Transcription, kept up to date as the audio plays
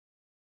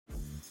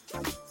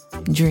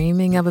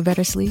Dreaming of a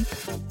better sleep?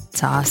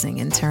 Tossing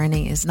and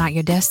turning is not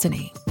your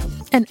destiny.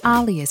 And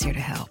Ollie is here to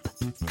help.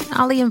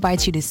 Ollie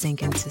invites you to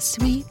sink into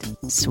sweet,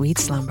 sweet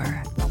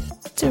slumber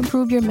to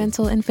improve your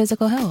mental and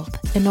physical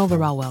health and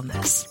overall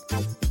wellness.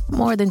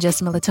 More than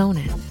just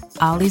melatonin,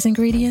 Ollie's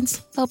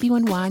ingredients help you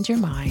unwind your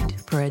mind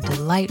for a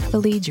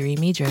delightfully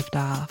dreamy drift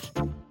off.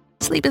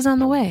 Sleep is on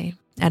the way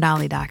at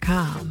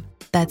Ollie.com.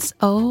 That's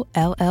OLLY.com.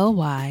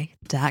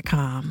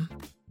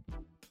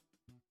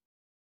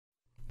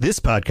 This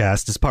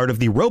podcast is part of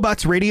the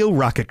Robots Radio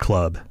Rocket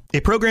Club, a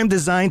program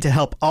designed to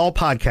help all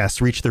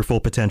podcasts reach their full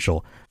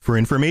potential. For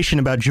information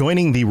about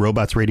joining the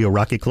Robots Radio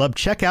Rocket Club,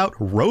 check out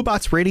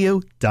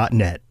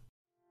robotsradio.net.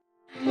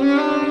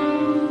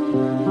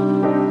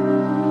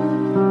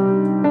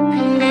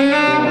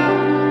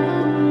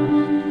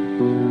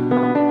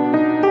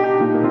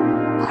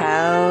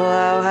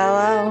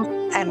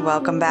 Hello, and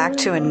welcome back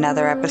to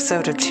another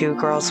episode of Two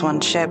Girls, One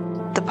Ship,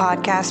 the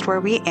podcast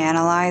where we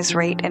analyze,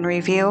 rate, and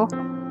review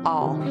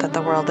all that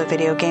the world of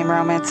video game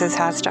romances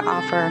has to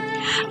offer.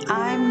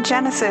 I'm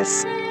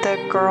Genesis,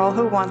 the girl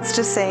who wants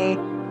to say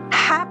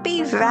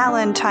Happy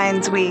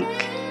Valentine's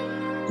Week.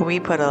 We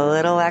put a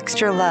little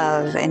extra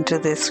love into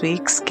this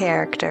week's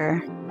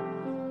character.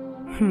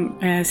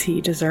 As he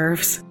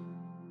deserves.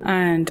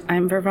 And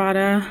I'm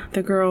Bravada,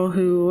 the girl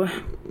who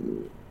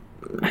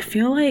I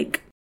feel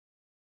like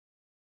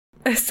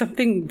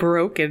something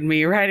broke in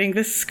me writing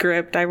this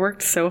script. I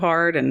worked so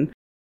hard and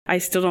I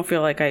still don't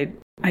feel like I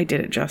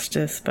did it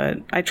justice, but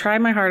I try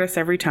my hardest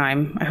every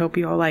time. I hope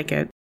you all like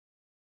it.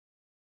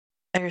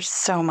 There's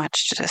so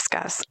much to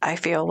discuss. I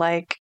feel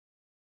like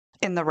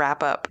in the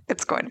wrap-up,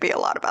 it's going to be a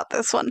lot about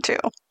this one, too.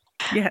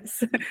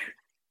 Yes.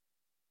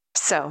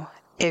 So,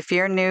 if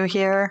you're new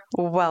here,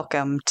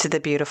 welcome to the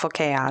beautiful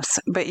chaos.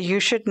 But you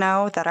should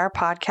know that our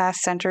podcast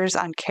centers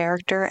on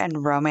character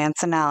and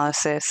romance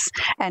analysis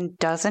and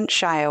doesn't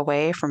shy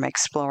away from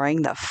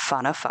exploring the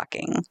fun of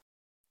fucking.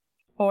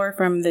 Or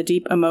from the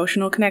deep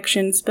emotional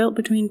connections built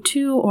between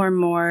two or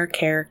more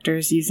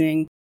characters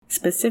using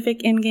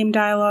specific in-game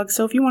dialogue.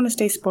 So if you want to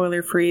stay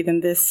spoiler-free,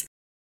 then this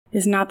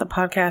is not the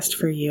podcast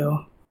for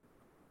you.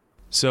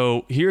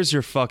 So here's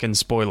your fucking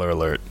spoiler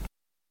alert.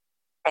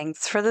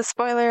 Thanks for the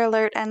spoiler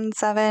alert,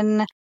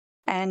 N7.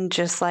 And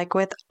just like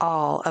with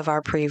all of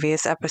our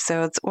previous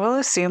episodes, we'll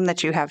assume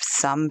that you have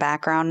some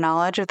background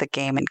knowledge of the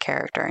game and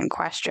character in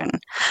question.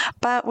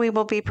 But we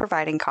will be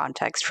providing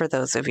context for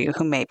those of you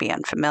who may be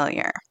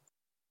unfamiliar.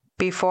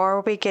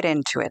 Before we get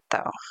into it,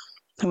 though,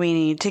 we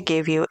need to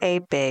give you a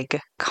big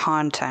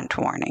content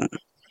warning.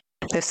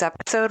 This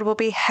episode will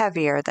be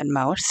heavier than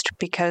most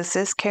because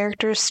this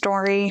character's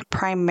story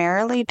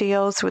primarily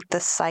deals with the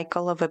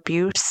cycle of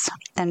abuse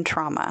and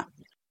trauma.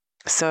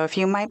 So if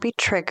you might be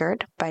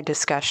triggered by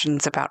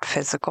discussions about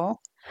physical,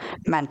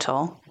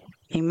 mental,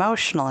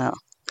 emotional,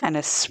 and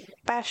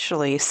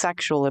especially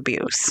sexual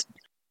abuse,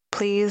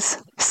 please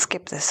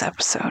skip this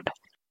episode.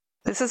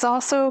 This is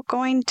also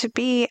going to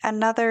be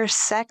another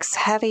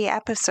sex-heavy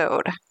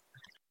episode.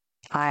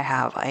 I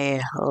have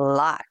a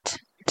lot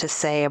to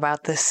say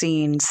about the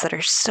scenes that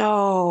are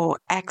so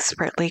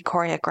expertly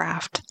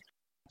choreographed.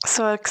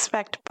 So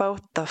expect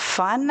both the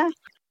fun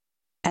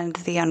and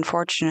the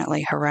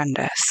unfortunately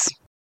horrendous.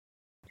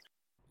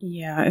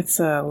 Yeah,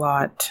 it's a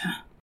lot.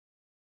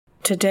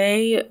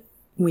 Today,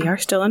 we are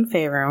still in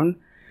Faerun,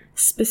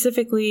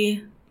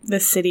 specifically the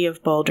city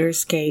of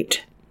Baldur's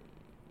Gate.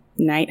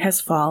 Night has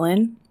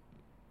fallen,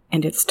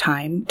 and it's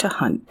time to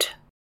hunt.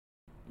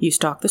 You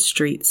stalk the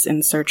streets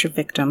in search of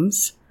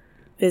victims,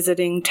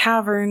 visiting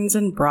taverns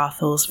and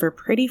brothels for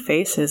pretty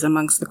faces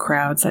amongst the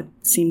crowds that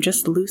seem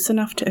just loose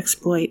enough to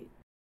exploit.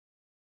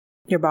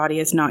 Your body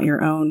is not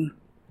your own.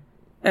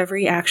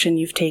 Every action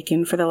you've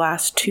taken for the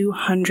last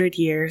 200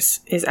 years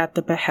is at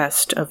the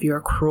behest of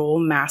your cruel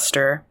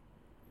master.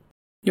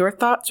 Your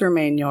thoughts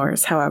remain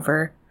yours,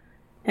 however,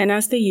 and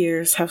as the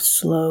years have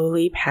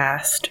slowly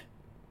passed,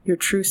 your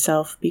true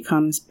self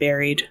becomes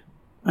buried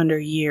under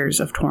years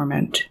of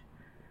torment.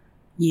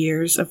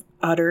 Years of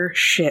utter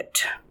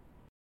shit.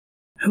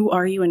 Who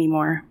are you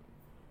anymore?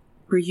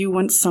 Were you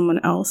once someone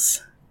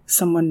else?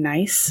 Someone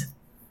nice?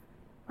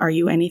 Are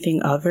you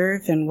anything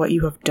other than what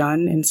you have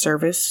done in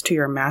service to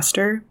your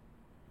master?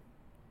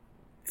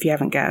 If you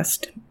haven't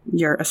guessed,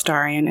 you're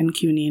Astarion and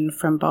Ancunín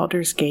from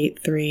Baldur's Gate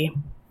 3.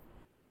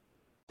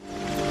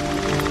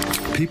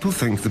 People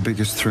think the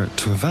biggest threat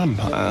to a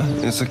vampire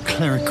is a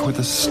cleric with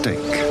a stake.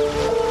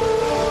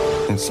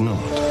 It's not.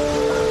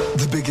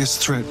 The biggest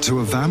threat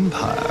to a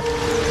vampire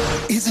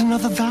is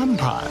another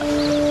vampire.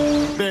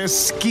 They're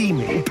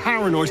scheming,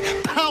 paranoid,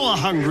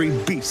 power-hungry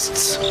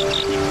beasts.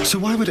 So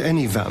why would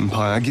any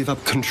vampire give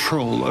up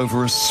control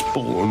over a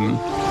spawn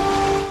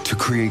to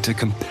create a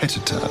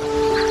competitor?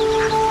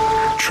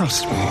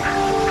 Trust me,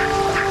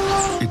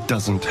 it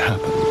doesn't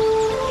happen.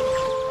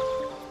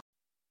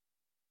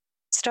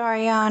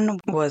 Astarion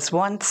was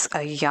once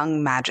a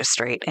young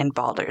magistrate in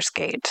Baldur's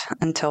Gate,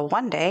 until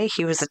one day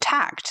he was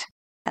attacked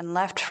and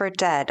left for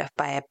dead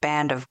by a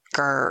band of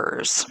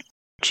Gurs,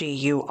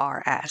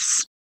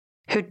 Gurs.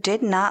 who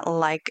did not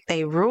like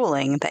a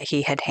ruling that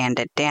he had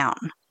handed down.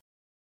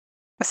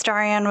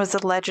 Astarion was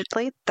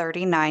allegedly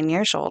 39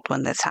 years old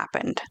when this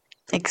happened,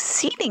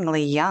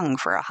 exceedingly young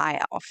for a high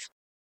elf.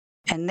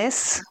 And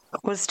this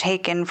was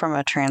taken from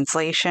a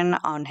translation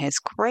on his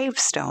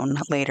gravestone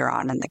later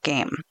on in the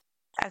game.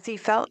 As he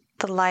felt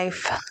the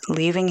life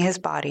leaving his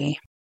body,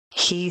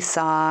 he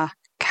saw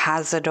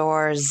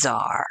Cazador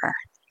Zar.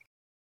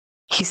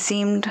 He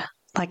seemed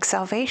like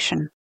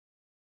salvation.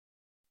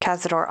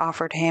 Cazador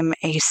offered him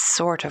a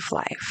sort of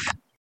life.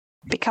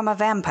 Become a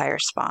vampire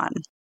spawn.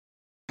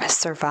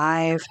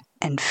 Survive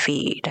and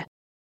feed.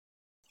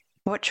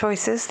 What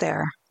choice is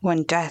there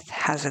when death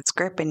has its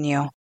grip in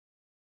you?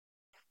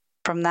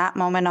 From that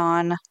moment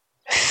on,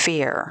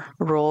 fear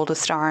ruled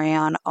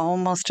Astarion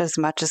almost as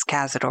much as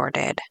Cazador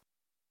did.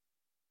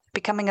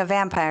 Becoming a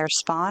vampire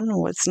spawn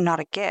was not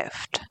a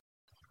gift,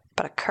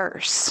 but a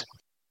curse.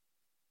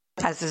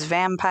 As his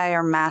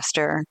vampire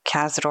master,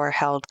 Cazador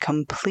held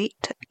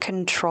complete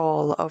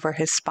control over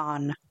his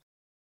spawn,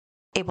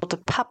 able to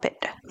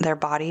puppet their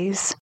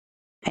bodies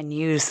and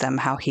use them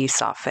how he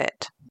saw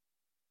fit.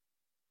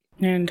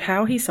 And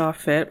how he saw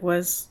fit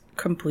was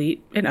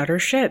complete and utter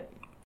shit.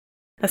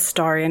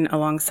 Astarion,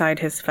 alongside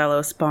his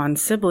fellow spawn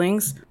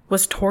siblings,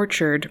 was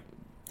tortured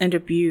and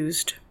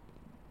abused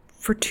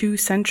for 2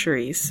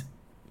 centuries.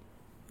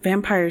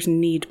 Vampires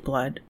need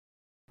blood,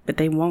 but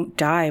they won't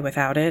die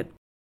without it.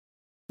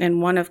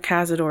 And one of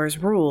Cazador's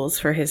rules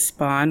for his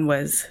spawn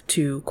was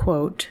to,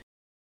 quote,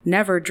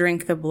 never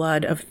drink the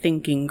blood of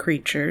thinking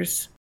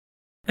creatures.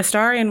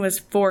 Astarion was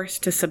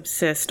forced to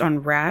subsist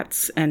on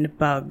rats and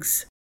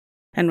bugs,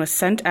 and was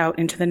sent out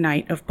into the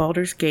night of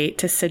Baldur's Gate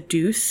to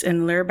seduce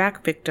and lure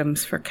back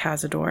victims for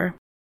Cazador.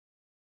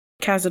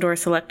 Cazador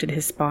selected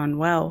his spawn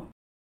well.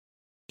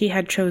 He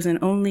had chosen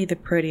only the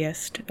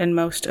prettiest and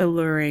most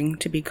alluring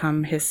to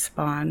become his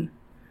spawn.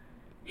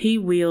 He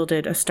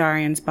wielded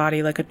Astarion's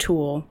body like a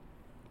tool,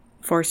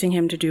 forcing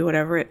him to do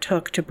whatever it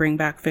took to bring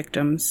back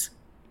victims.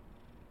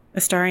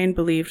 Astarion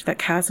believed that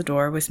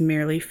Cazador was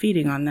merely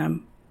feeding on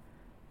them,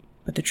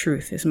 but the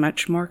truth is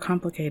much more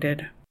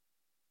complicated.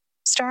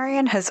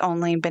 Astarion has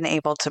only been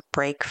able to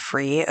break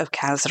free of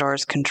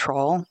Cazador's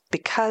control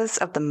because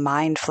of the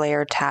Mind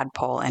Flayer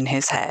tadpole in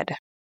his head.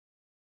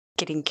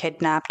 Getting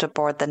kidnapped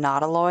aboard the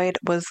Nautiloid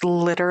was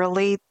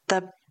literally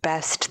the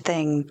best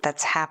thing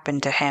that's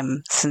happened to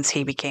him since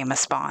he became a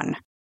spawn.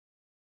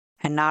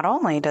 And not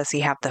only does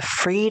he have the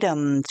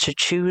freedom to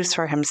choose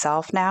for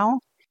himself now,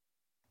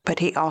 but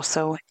he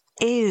also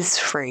is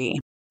free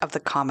of the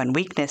common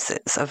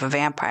weaknesses of a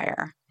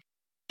vampire.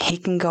 He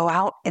can go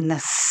out in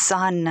the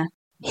sun,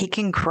 he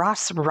can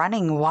cross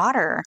running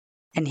water,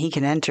 and he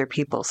can enter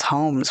people's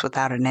homes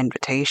without an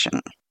invitation.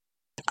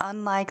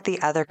 Unlike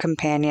the other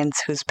companions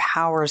whose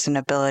powers and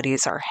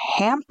abilities are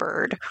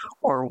hampered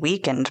or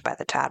weakened by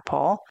the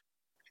tadpole,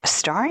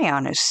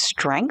 Astarion is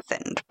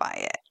strengthened by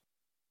it.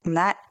 And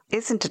that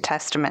isn't a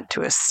testament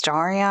to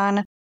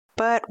Astarion,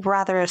 but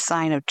rather a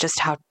sign of just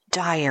how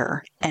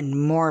dire and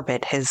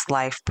morbid his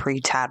life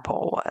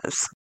pre-tadpole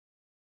was.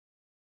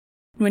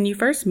 When you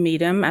first meet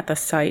him at the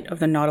site of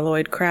the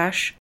Nautiloid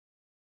crash,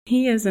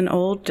 he is an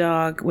old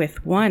dog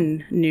with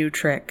one new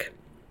trick: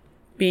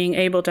 being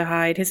able to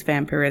hide his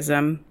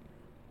vampirism.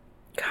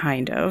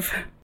 Kind of.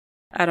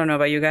 I don't know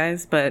about you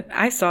guys, but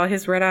I saw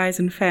his red eyes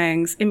and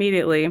fangs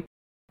immediately,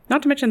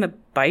 not to mention the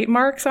bite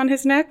marks on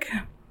his neck.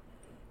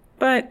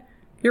 But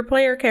your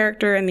player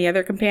character and the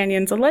other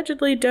companions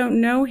allegedly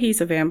don't know he's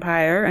a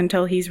vampire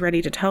until he's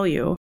ready to tell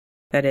you.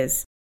 That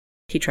is,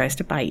 he tries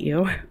to bite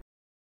you.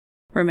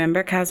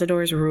 Remember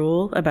Cazador's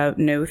rule about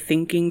no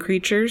thinking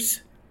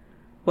creatures?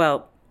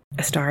 Well,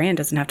 Astarion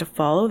doesn't have to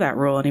follow that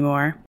rule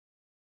anymore.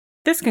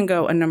 This can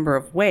go a number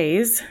of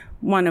ways,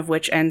 one of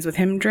which ends with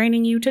him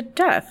draining you to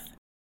death.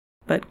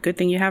 But good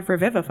thing you have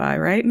Revivify,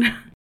 right?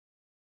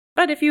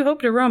 But if you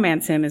hope to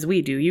romance him as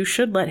we do, you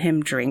should let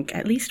him drink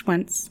at least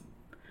once.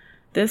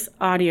 This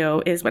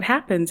audio is what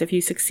happens if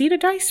you succeed a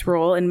dice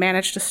roll and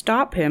manage to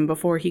stop him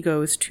before he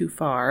goes too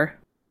far.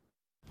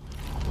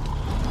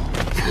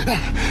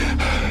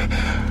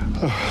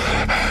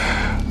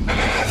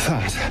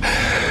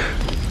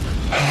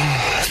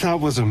 That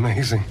was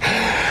amazing.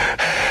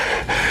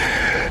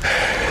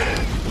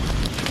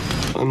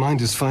 My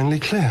mind is finally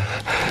clear.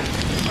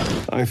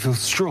 I feel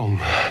strong.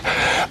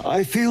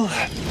 I feel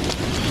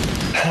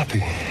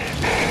happy.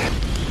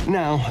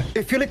 Now,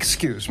 if you'll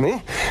excuse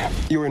me,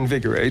 you're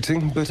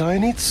invigorating, but I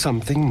need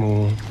something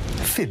more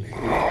filling.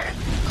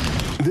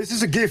 This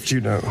is a gift, you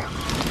know.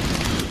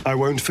 I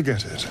won't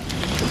forget it.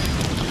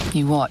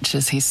 You watch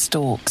as he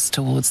stalks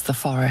towards the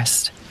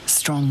forest,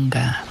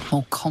 stronger,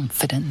 more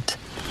confident,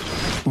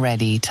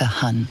 ready to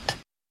hunt.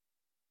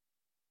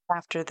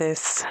 After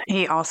this,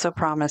 he also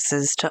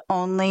promises to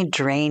only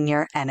drain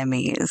your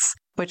enemies,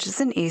 which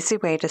is an easy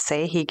way to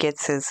say he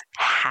gets his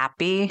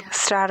happy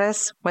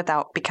status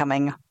without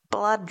becoming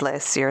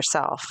bloodless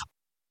yourself.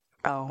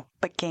 Oh,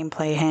 but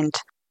gameplay hint.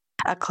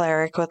 A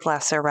cleric with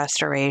lesser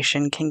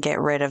restoration can get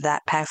rid of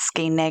that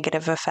pesky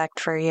negative effect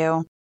for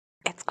you.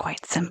 It's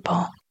quite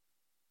simple.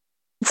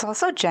 It's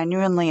also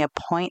genuinely a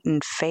point in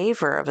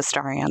favor of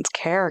Astarion's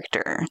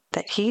character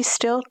that he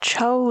still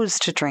chose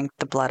to drink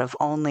the blood of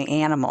only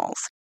animals,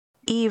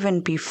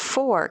 even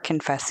before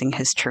confessing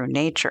his true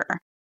nature,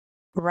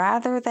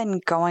 rather than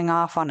going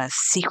off on a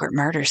secret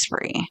murder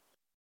spree.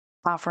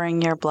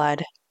 Offering your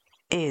blood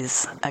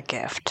is a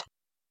gift.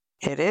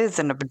 It is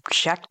an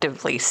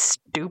objectively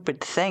stupid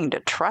thing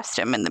to trust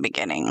him in the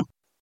beginning,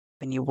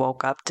 when you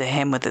woke up to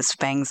him with his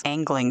fangs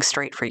angling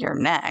straight for your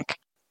neck.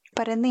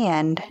 But in the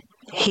end,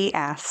 he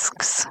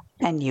asks,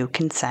 and you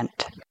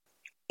consent.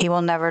 He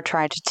will never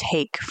try to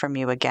take from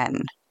you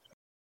again.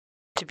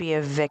 To be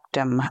a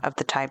victim of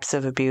the types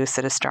of abuse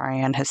that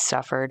Astarion has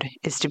suffered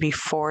is to be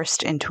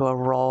forced into a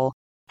role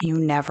you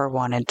never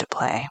wanted to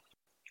play.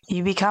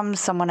 You become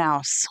someone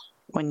else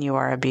when you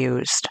are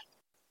abused.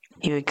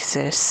 You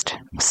exist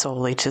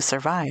solely to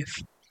survive.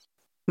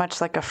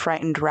 Much like a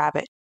frightened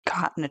rabbit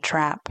caught in a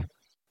trap,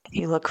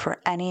 you look for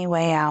any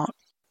way out,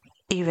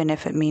 even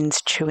if it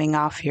means chewing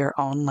off your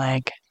own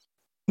leg.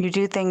 You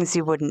do things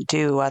you wouldn't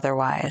do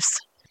otherwise,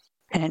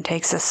 and it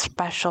takes a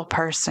special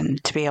person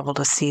to be able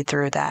to see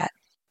through that,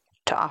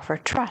 to offer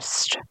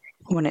trust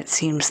when it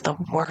seems the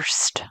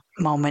worst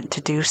moment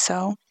to do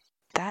so.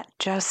 That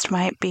just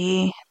might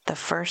be the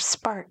first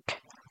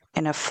spark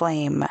in a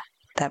flame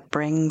that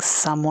brings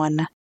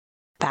someone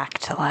back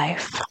to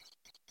life.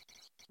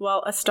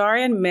 While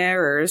Astarion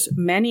mirrors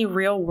many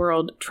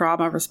real-world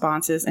trauma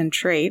responses and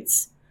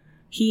traits,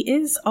 he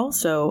is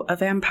also a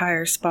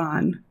vampire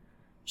spawn.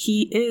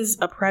 He is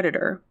a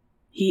predator.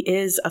 He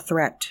is a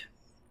threat.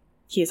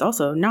 He is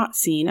also not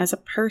seen as a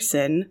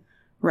person,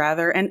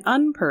 rather an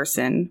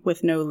unperson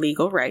with no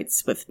legal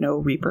rights, with no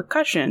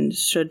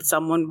repercussions should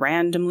someone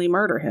randomly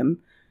murder him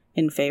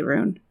in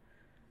Faerun.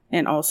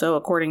 And also,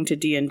 according to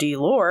D&D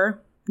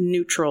lore,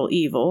 neutral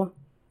evil.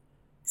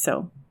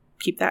 So,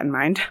 keep that in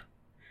mind.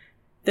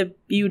 The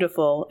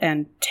beautiful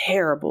and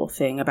terrible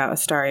thing about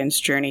Astarion's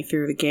journey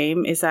through the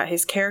game is that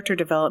his character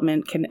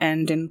development can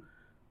end in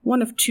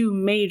one of two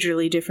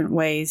majorly different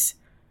ways,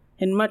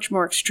 in much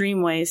more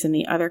extreme ways than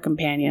the other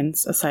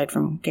companions, aside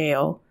from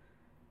Gale.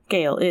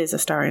 Gale is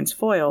Astarion's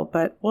foil,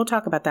 but we'll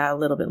talk about that a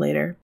little bit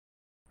later.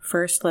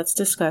 First, let's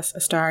discuss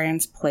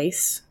Astarion's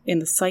place in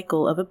the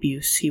cycle of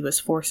abuse he was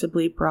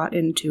forcibly brought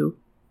into.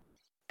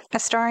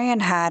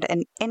 Astarion had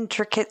an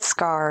intricate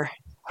scar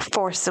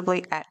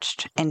forcibly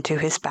etched into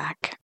his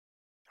back,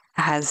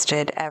 as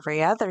did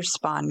every other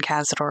spawn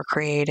Cazador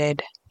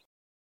created.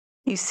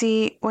 You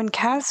see, when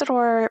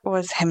Cazador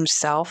was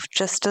himself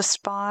just a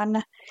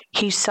spawn,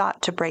 he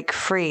sought to break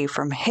free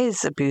from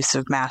his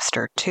abusive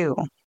master too.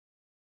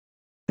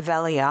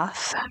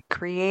 Velioth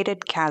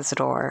created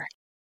Cazador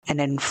and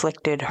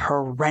inflicted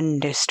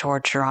horrendous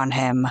torture on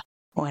him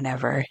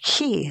whenever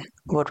he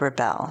would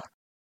rebel,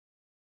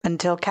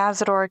 until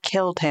Cazador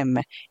killed him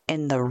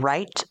in the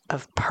rite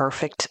of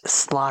perfect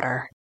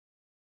slaughter.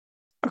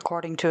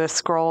 According to a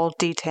scroll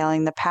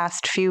detailing the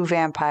past few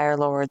vampire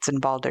lords in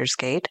Baldur's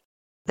Gate,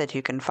 that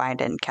you can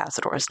find in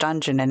Cazador's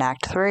dungeon in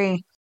Act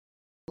 3,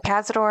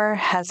 Cazador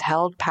has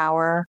held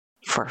power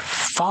for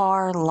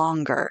far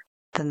longer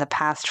than the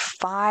past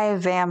 5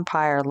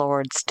 vampire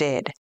lords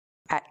did,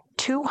 at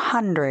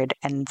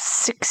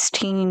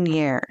 216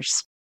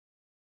 years.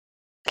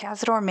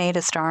 Cazador made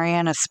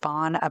Astarion a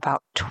spawn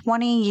about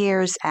 20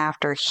 years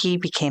after he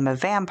became a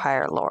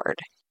vampire lord,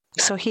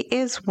 so he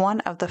is one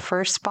of the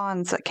first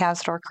spawns that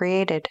Cazador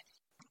created.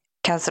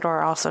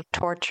 Cazador also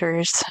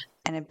tortures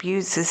and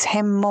abuses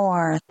him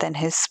more than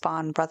his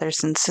spawn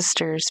brothers and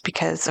sisters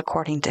because,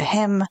 according to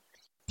him,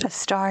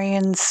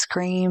 Astarion's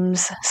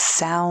screams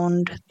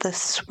sound the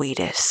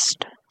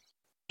sweetest.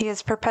 He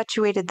has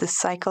perpetuated the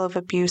cycle of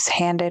abuse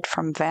handed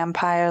from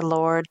vampire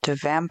lord to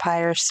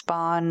vampire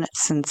spawn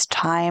since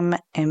time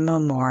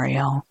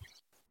immemorial.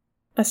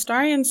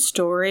 Astarion's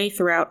story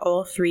throughout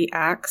all 3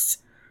 acts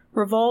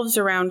revolves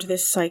around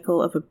this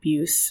cycle of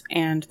abuse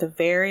and the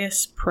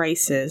various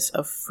prices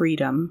of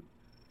freedom.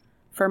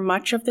 For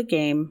much of the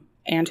game,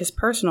 and his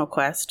personal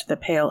quest, the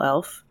Pale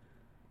Elf,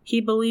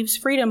 he believes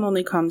freedom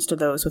only comes to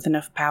those with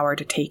enough power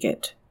to take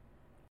it.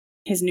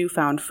 His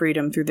newfound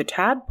freedom through the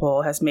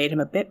tadpole has made him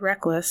a bit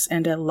reckless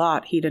and a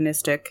lot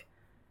hedonistic.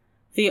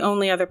 The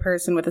only other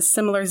person with a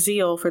similar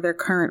zeal for their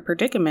current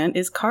predicament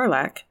is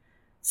Karlach,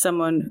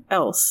 someone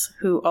else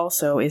who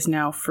also is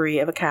now free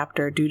of a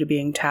captor due to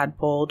being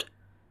tadpoled.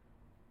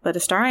 But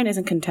Astarion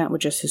isn't content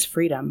with just his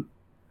freedom.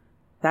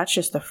 That's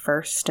just the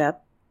first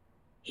step.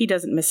 He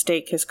doesn't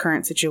mistake his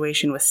current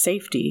situation with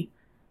safety,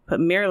 but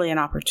merely an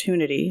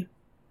opportunity.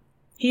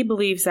 He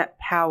believes that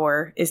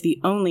power is the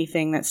only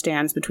thing that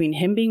stands between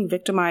him being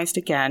victimized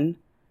again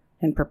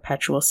and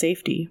perpetual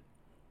safety.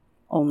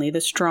 Only the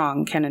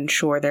strong can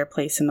ensure their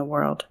place in the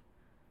world.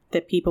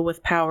 That people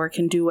with power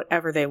can do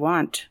whatever they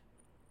want.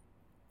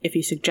 If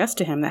you suggest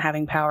to him that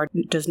having power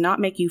does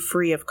not make you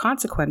free of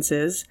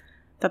consequences,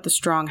 that the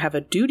strong have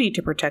a duty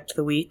to protect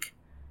the weak,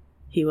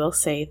 he will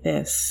say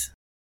this.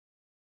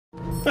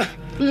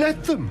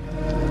 Let them.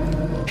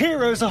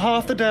 Heroes are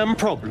half the damn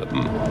problem.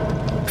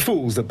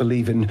 Fools that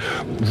believe in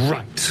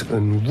right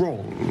and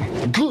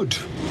wrong, good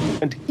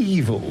and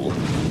evil.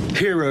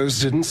 Heroes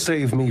didn't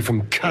save me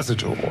from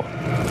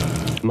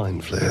Cazador.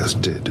 Mind flayers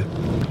did.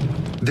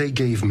 They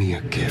gave me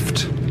a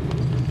gift.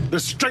 The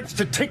strength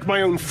to take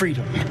my own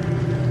freedom.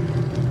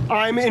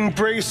 I'm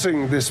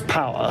embracing this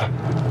power.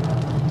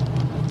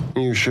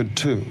 You should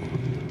too.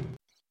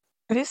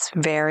 It is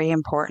very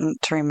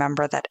important to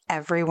remember that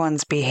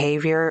everyone's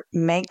behavior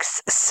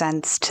makes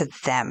sense to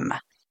them,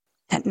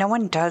 that no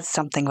one does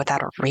something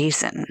without a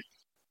reason.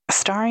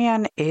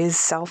 Astarion is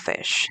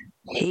selfish.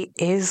 He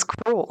is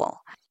cruel,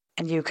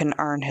 and you can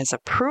earn his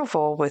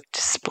approval with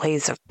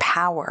displays of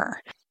power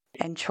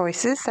and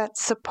choices that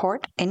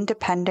support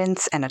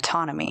independence and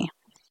autonomy.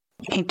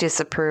 He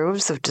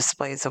disapproves of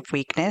displays of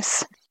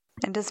weakness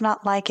and does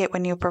not like it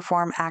when you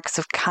perform acts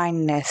of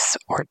kindness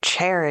or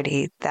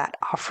charity that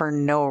offer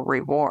no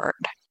reward.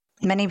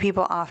 Many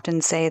people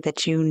often say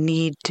that you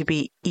need to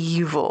be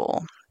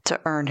evil to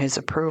earn his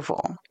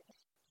approval,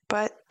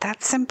 but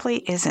that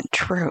simply isn't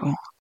true.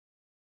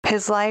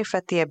 His life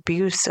at the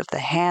abuse of the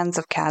hands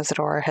of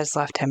Cazador has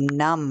left him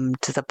numb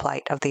to the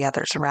plight of the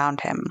others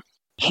around him.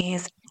 He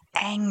is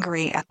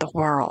angry at the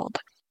world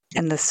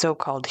and the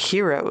so-called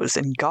heroes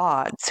and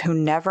gods who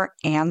never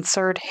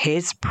answered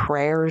his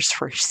prayers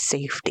for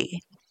safety.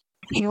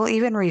 He will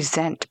even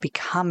resent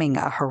becoming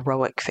a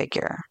heroic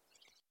figure.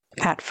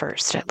 At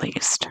first, at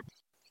least.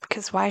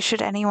 Because why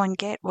should anyone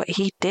get what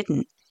he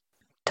didn't?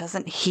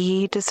 Doesn't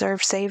he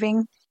deserve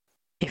saving?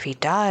 If he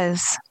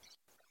does,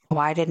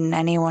 why didn't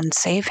anyone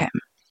save him?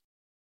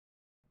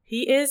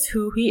 He is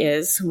who he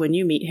is when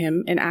you meet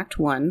him in Act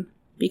 1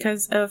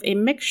 because of a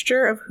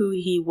mixture of who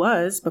he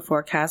was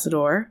before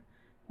Cazador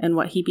and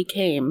what he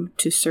became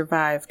to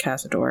survive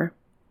Cazador.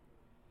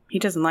 He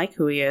doesn't like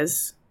who he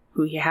is,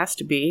 who he has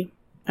to be,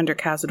 under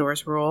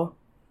Cazador's rule.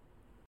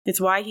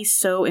 It's why he's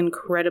so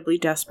incredibly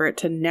desperate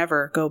to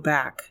never go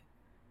back.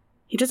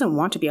 He doesn't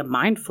want to be a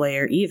mind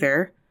flayer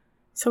either,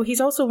 so he's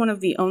also one of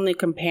the only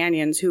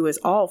companions who is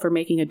all for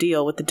making a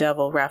deal with the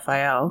devil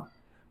Raphael,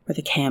 or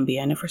the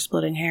Cambion if we're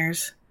splitting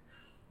hairs.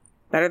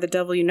 Better the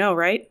devil you know,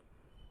 right?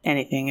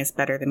 Anything is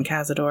better than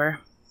Cazador.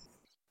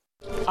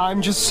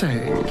 I'm just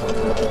saying,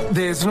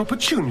 there's an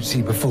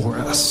opportunity before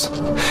us.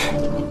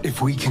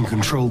 If we can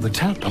control the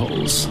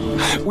tadpoles,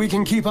 we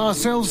can keep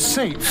ourselves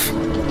safe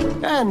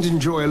and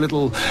enjoy a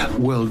little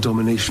world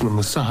domination on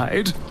the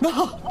side.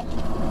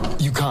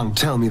 You can't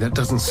tell me that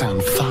doesn't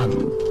sound fun.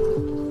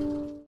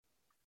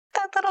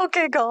 That little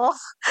giggle.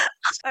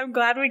 I'm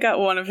glad we got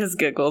one of his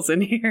giggles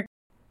in here.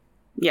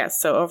 Yes,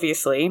 so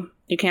obviously,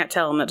 you can't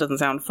tell him that doesn't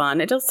sound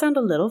fun. It does sound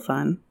a little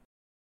fun.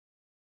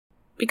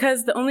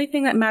 Because the only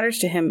thing that matters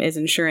to him is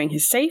ensuring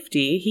his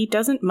safety, he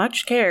doesn't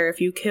much care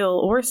if you kill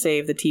or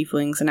save the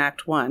tieflings in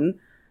Act 1.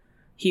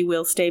 He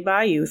will stay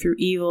by you through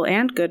evil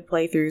and good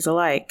playthroughs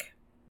alike.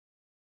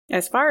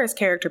 As far as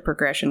character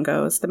progression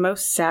goes, the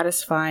most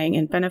satisfying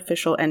and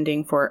beneficial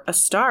ending for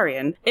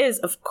Astarion is,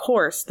 of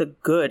course, the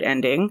good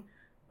ending,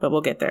 but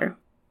we'll get there.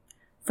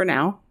 For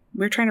now,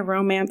 we're trying to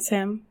romance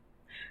him.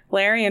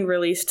 Larian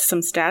released some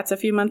stats a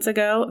few months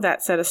ago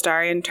that said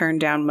Astarion turned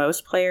down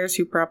most players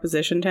who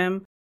propositioned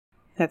him.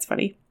 That's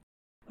funny.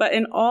 But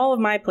in all of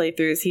my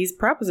playthroughs, he's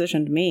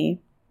propositioned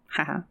me.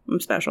 Haha, I'm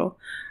special.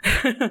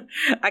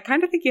 I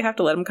kind of think you have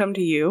to let him come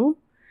to you.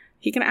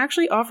 He can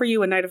actually offer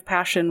you a night of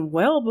passion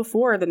well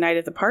before the night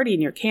of the party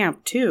in your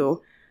camp,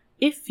 too,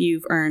 if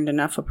you've earned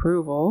enough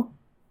approval.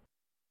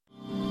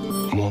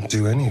 What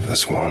do any of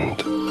us want?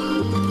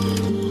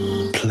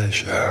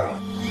 Pleasure.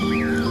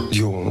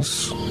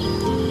 Yours.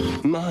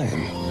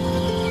 Mine.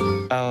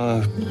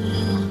 Our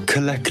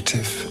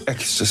collective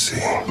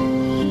ecstasy.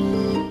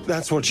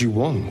 That's what you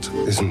want,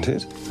 isn't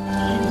it?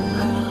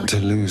 To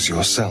lose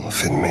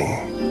yourself in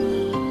me.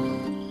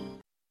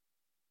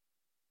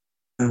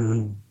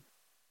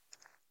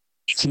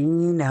 He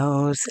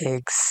knows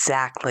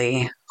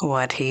exactly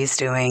what he's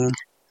doing.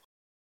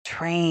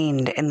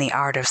 Trained in the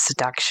art of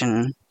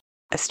seduction,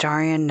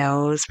 Astarion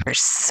knows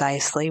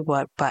precisely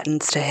what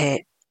buttons to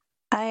hit.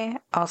 I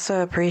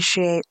also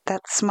appreciate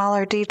that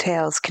smaller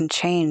details can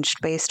change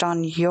based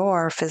on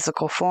your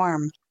physical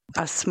form.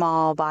 A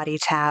small body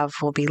tab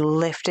will be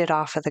lifted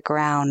off of the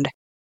ground,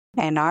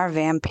 and our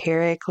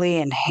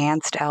vampirically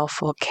enhanced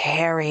elf will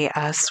carry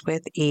us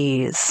with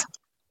ease.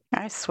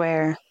 I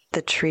swear,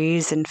 the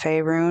trees in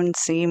Faerun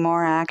see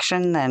more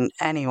action than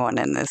anyone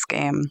in this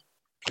game.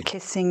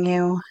 Kissing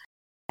you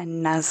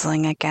and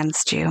nuzzling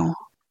against you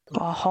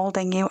while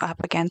holding you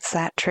up against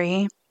that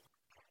tree.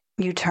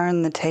 You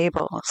turn the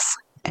tables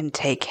and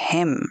take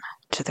him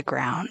to the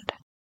ground.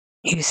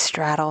 You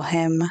straddle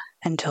him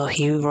until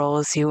he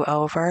rolls you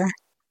over,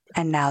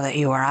 and now that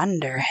you are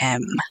under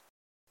him,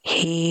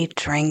 he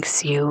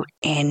drinks you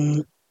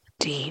in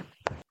deep.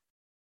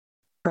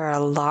 For a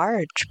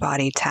large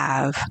body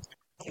tab,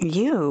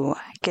 you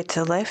get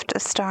to lift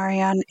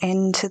Astarion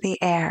into the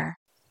air,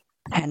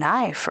 and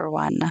I, for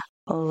one,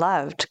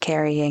 loved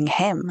carrying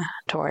him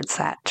towards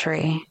that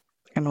tree.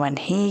 And when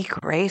he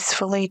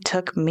gracefully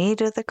took me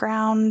to the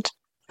ground,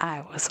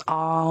 I was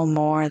all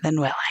more than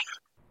willing.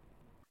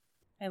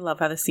 I love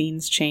how the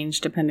scenes change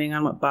depending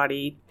on what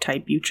body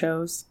type you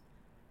chose.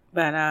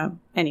 But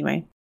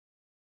anyway,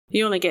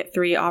 you only get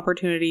 3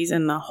 opportunities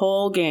in the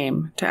whole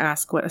game to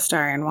ask what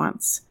Astarion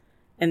wants.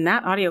 And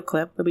that audio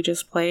clip that we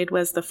just played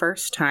was the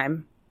first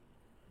time.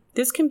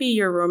 This can be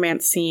your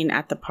romance scene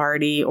at the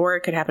party, or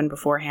it could happen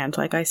beforehand,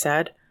 like I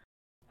said.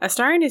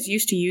 Astarion is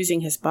used to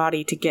using his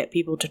body to get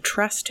people to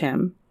trust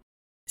him.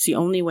 It's the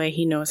only way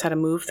he knows how to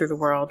move through the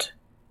world.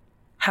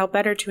 How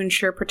better to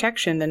ensure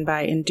protection than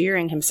by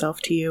endearing himself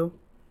to you?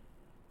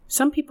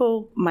 Some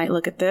people might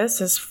look at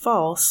this as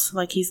false,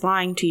 like he's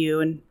lying to you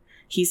and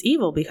he's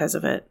evil because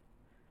of it.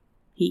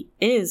 He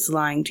is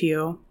lying to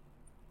you.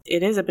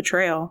 It is a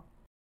betrayal.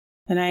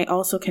 And I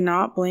also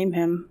cannot blame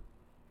him.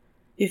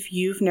 If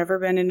you've never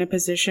been in a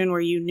position where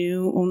you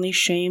knew only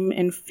shame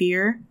and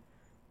fear,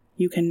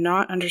 you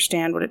cannot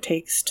understand what it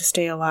takes to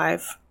stay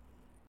alive.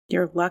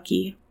 You're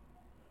lucky.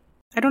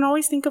 I don't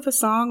always think of a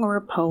song or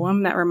a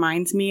poem that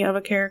reminds me of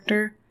a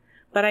character,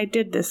 but I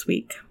did this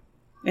week.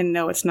 And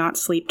no, it's not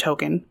Sleep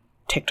Token,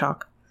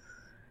 TikTok.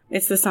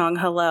 It's the song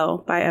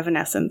Hello by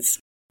Evanescence,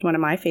 one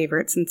of my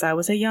favorites since I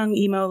was a young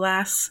emo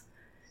lass.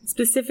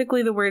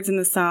 Specifically the words in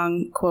the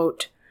song,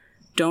 quote,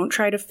 "Don't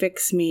try to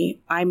fix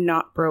me, I'm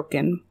not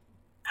broken.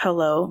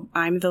 Hello,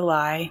 I'm the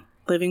lie,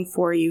 living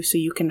for you so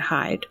you can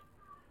hide."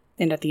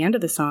 And at the end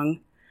of the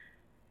song,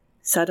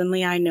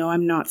 "Suddenly I know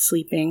I'm not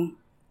sleeping.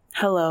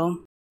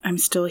 Hello, I'm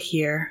still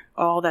here,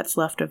 all that's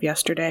left of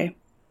yesterday."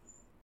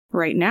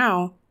 Right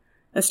now,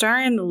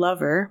 Astarion the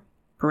lover,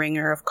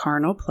 bringer of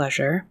carnal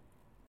pleasure,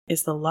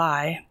 is the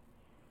lie.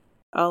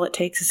 All it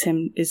takes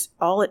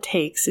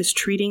is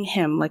treating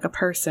him like a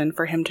person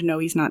for him to know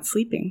he's not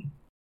sleeping.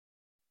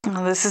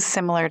 Well, this is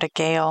similar to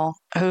Gale,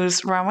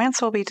 whose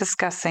romance we'll be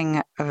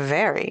discussing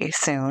very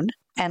soon,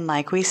 and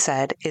like we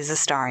said, is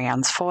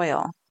Astarion's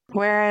foil.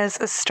 Whereas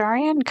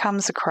Astarion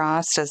comes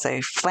across as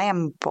a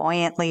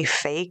flamboyantly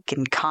fake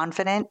and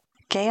confident,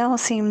 Gale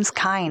seems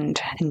kind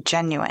and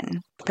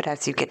genuine. But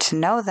as you get to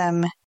know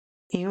them,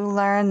 you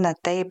learn that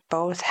they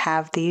both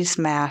have these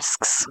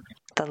masks,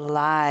 the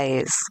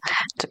lies,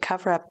 to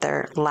cover up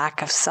their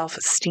lack of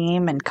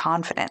self-esteem and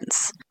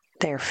confidence,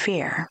 their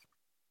fear.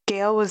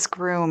 Gale was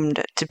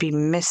groomed to be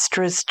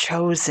Mistra's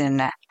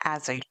chosen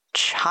as a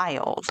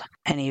child,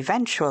 and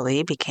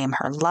eventually became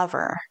her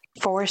lover,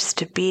 forced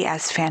to be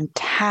as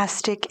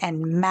fantastic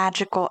and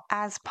magical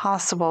as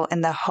possible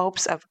in the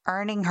hopes of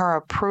earning her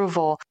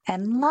approval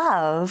and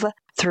love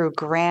through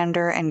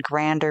grander and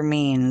grander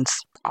means,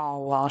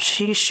 all while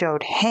she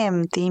showed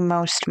him the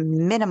most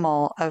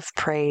minimal of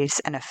praise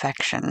and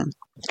affection,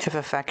 if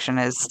affection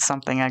is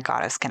something a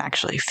goddess can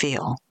actually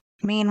feel.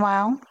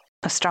 Meanwhile,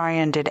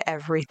 Astarion did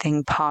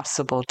everything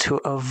possible to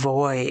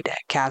avoid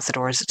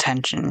Cazador's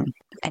attention,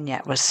 and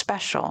yet was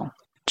special,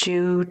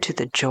 due to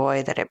the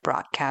joy that it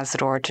brought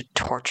Cazador to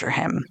torture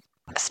him.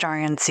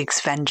 Astarion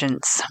seeks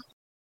vengeance,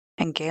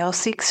 and Gale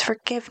seeks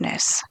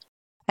forgiveness,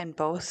 and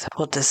both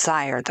will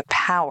desire the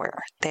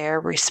power their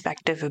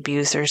respective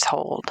abusers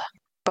hold.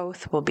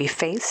 Both will be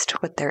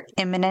faced with their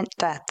imminent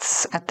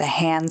deaths at the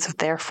hands of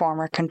their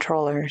former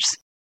controllers.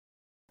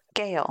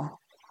 Gale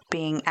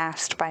being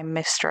asked by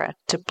Mistra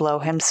to blow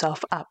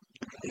himself up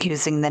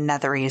using the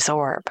Netherese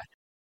orb,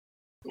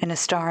 and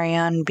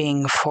Astarion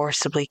being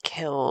forcibly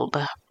killed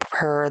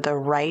per the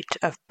rite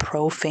of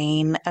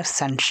profane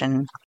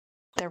ascension.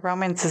 Their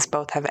romances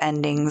both have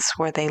endings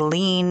where they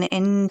lean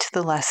into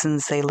the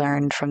lessons they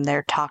learned from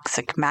their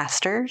toxic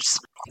masters,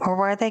 or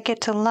where they get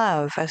to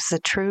love as the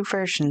true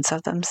versions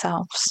of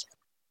themselves.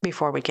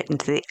 Before we get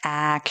into the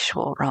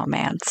actual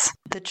romance,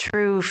 the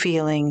true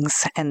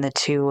feelings, and the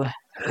two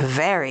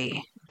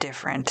very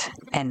different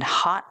and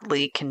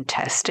hotly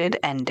contested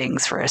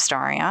endings for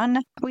Astarion,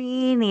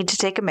 we need to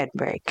take a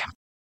mid-break.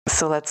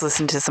 So let's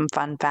listen to some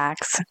fun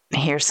facts,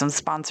 hear some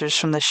sponsors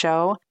from the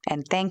show,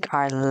 and thank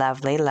our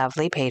lovely,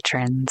 lovely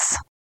patrons.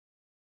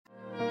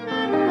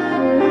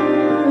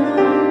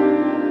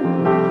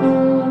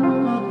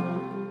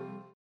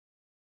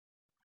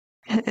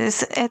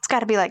 It's got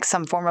to be like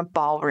some form of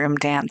ballroom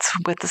dance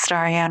with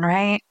Astarion,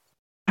 right?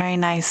 Very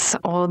nice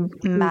old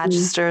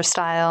Magister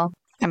style.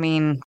 I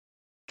mean,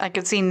 I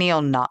could see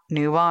Neil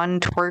Newbon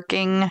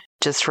twerking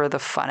just for the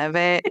fun of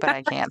it, but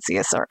I can't see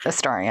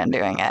Astarion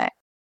doing it.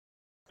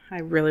 I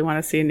really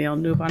want to see Neil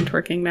Newbon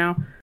twerking now.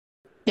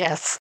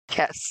 Yes.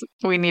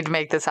 We need to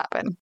make this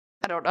happen.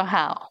 I don't know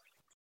how,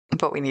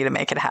 but we need to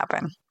make it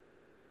happen.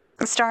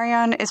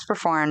 Astarion is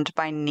performed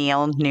by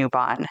Neil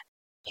Newbon.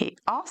 He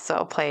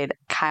also played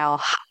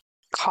Carl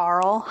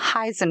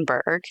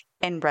Heisenberg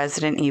in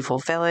Resident Evil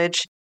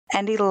Village,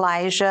 and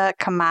Elijah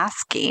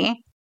Kamsky,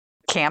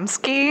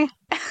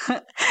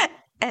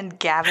 and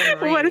Gavin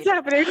Reed. What is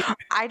happening?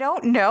 I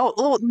don't know.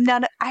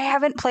 I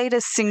haven't played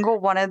a single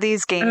one of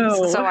these games,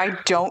 so I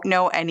don't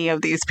know any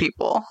of these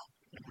people.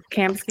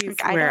 Kamsky's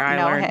where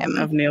I learned him.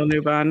 Of Neil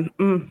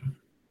Newbon.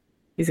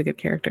 He's a good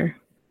character.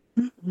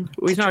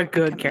 Well, he's not a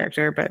good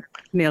character, but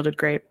Neil did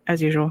great,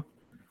 as usual.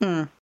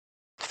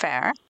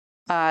 Fair.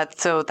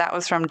 So that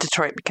was from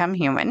Detroit Become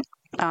Human,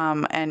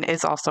 and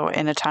is also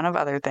in a ton of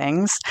other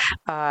things.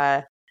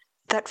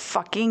 That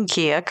fucking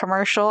Kia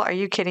commercial, are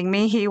you kidding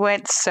me? He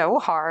went so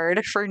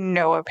hard for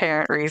no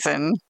apparent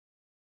reason.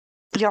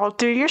 Y'all,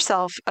 do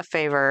yourself a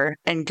favor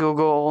and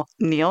Google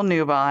Neil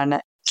Newbon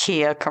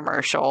Kia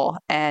commercial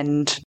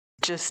and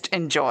just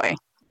enjoy.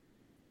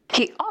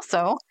 He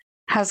also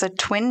has a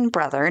twin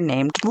brother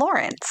named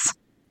Lawrence,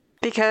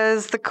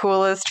 because the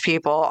coolest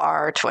people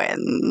are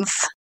twins.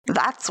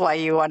 That's why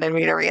you wanted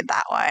me to read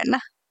that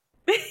one.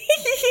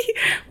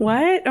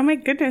 What? Oh my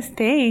goodness,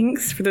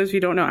 thanks. For those of you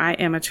who don't know, I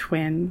am a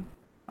twin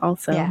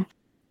also. Yeah.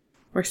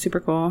 We're super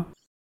cool.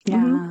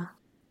 Yeah.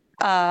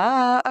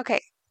 Okay.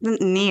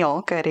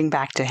 Neil, getting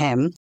back to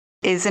him,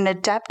 is an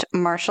adept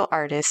martial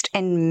artist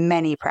in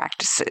many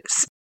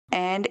practices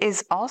and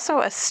is also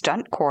a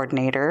stunt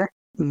coordinator,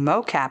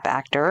 mocap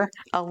actor,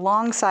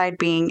 alongside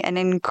being an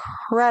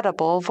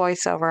incredible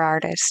voiceover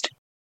artist.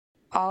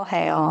 All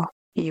hail,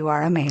 you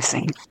are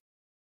amazing.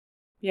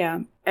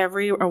 Yeah,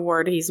 every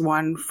award he's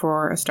won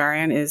for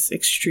Astarion is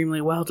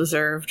extremely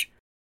well-deserved.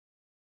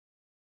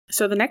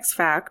 So the next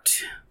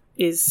fact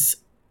is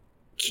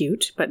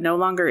cute, but no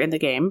longer in the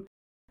game.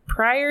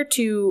 Prior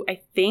to,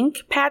 I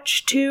think,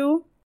 patch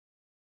 2,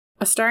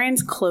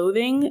 Astarion's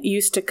clothing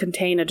used to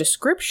contain a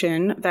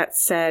description that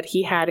said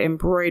he had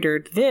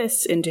embroidered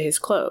this into his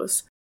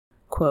clothes.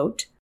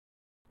 Quote,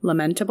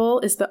 "Lamentable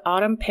is the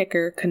autumn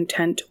picker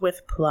content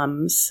with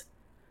plums."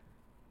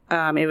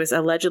 It was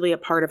allegedly a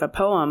part of a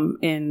poem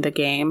in the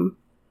game.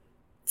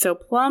 So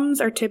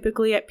plums are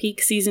typically at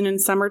peak season in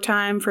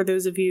summertime, for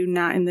those of you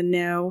not in the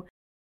know.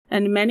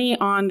 And many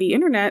on the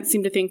internet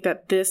seem to think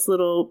that this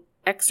little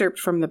excerpt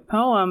from the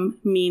poem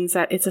means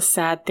that it's a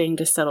sad thing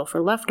to settle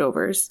for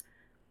leftovers,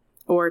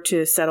 or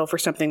to settle for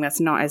something that's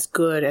not as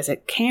good as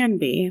it can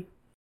be.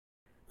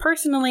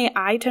 Personally,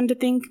 I tend to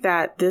think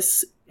that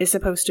this is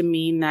supposed to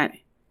mean that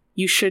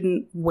you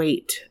shouldn't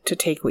wait to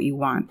take what you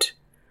want,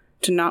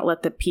 to not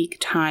let the peak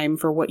time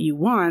for what you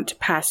want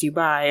pass you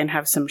by and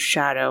have some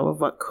shadow of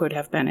what could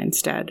have been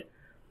instead.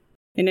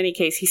 In any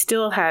case, he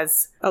still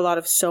has a lot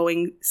of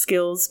sewing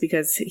skills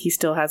because he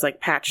still has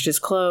patched his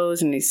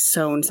clothes and he's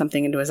sewn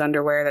something into his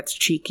underwear that's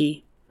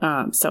cheeky.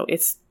 So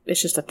it's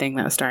just a thing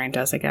that Astarion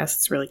does, I guess.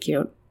 It's really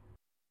cute.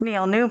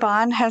 Neil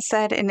Newbon has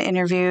said in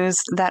interviews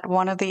that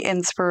one of the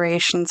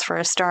inspirations for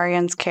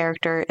Astarion's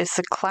character is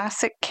the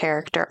classic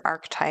character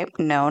archetype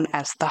known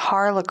as the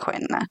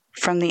Harlequin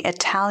from the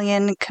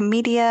Italian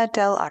Commedia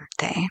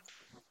dell'arte,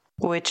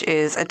 which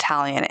is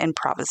Italian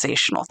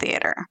improvisational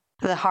theater.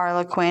 The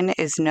Harlequin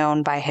is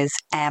known by his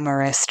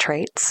amorous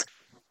traits,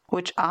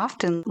 which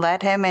often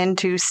led him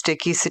into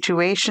sticky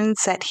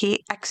situations that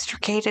he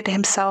extricated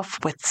himself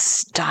with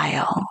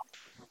style.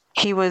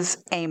 He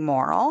was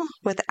amoral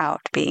without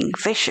being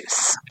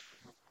vicious.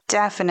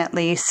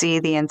 Definitely see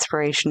the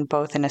inspiration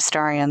both in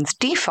Astarion's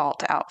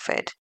default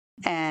outfit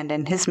and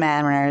in his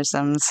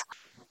mannerisms,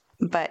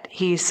 but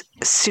he's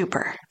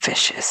super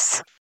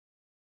vicious.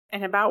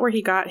 And about where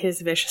he got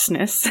his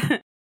viciousness,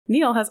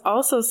 Neil has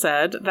also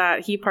said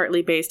that he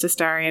partly based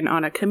Astarion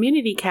on a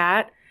community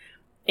cat,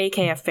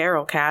 aka a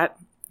feral cat,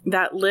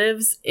 that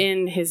lives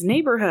in his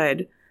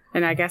neighborhood,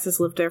 and I guess has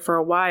lived there for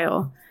a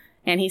while.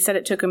 And he said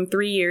it took him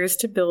 3 years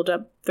to build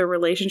up the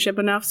relationship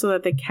enough so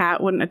that the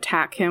cat wouldn't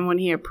attack him when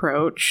he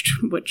approached,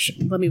 which,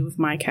 let me move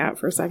my cat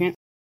for a second.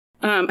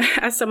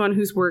 As someone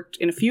who's worked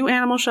in a few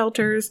animal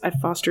shelters,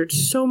 I've fostered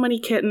so many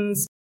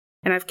kittens,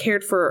 and I've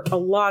cared for a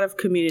lot of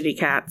community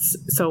cats.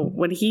 So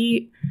when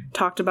he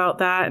talked about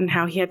that and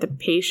how he had the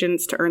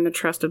patience to earn the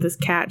trust of this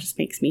cat, just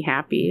makes me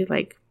happy.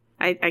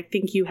 I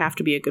think you have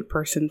to be a good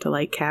person to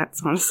like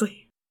cats,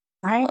 honestly.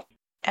 Right.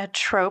 A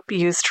trope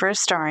used for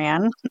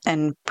Astarion,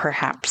 and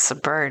perhaps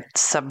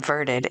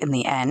subverted in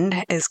the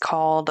end, is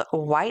called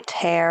white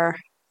hair,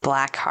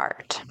 black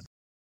heart.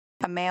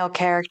 A male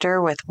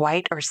character with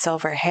white or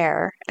silver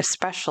hair,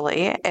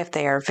 especially if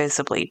they are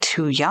visibly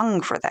too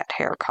young for that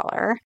hair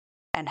color,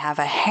 and have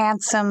a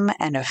handsome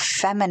and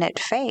effeminate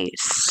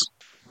face,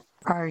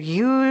 are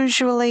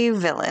usually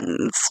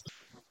villains,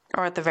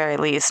 or at the very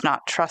least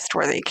not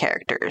trustworthy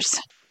characters,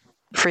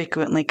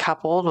 frequently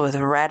coupled with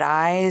red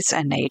eyes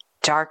and a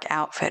dark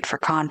outfit for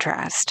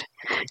contrast.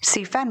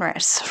 See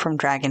Fenris from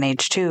Dragon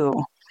Age 2,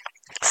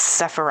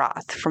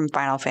 Sephiroth from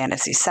Final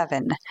Fantasy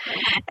VII,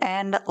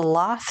 and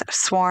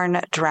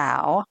Loth-sworn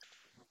drow,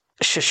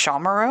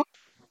 Shishomaru?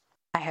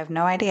 I have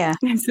no idea.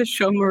 It's the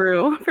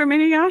Shomaru from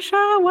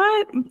Inuyasha?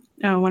 What?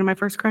 Oh, one of my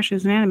first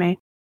crushes in anime.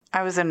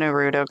 I was a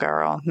Naruto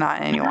girl,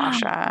 not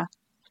Inuyasha.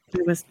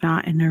 I was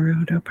not a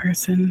Naruto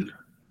person.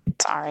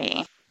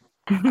 Sorry.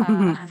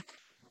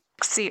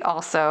 See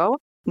also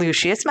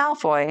Lucius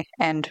Malfoy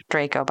and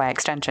Draco by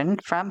extension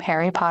from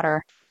Harry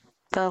Potter.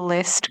 The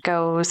list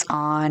goes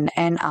on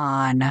and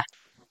on.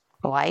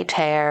 White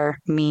hair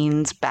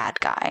means bad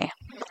guy.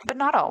 But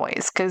not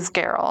always, because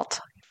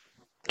Geralt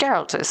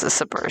is a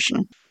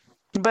subversion.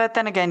 But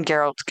then again,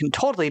 Geralt can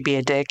totally be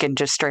a dick and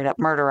just straight up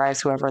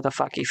murderize whoever the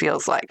fuck he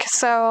feels like.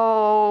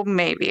 So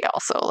maybe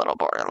also a little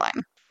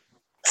borderline.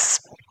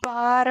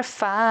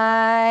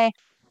 Spotify.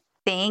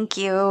 Thank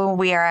you.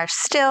 We are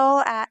still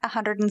at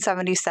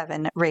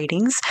 177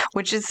 ratings,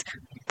 which is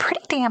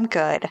pretty damn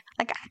good.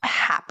 Like, I'm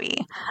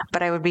happy,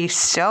 but I would be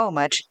so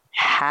much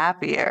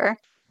happier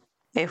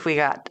if we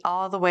got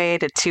all the way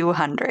to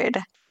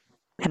 200.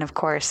 And of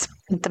course,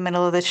 at the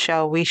middle of the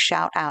show, we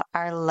shout out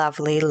our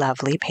lovely,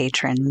 lovely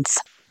patrons.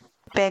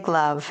 Big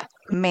love,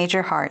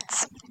 major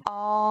hearts,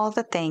 all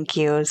the thank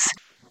yous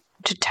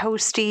to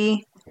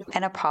Toasty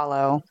and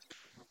Apollo,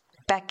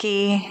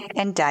 Becky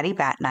and Daddy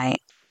Bat Night,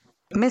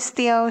 Miss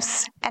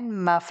Theos and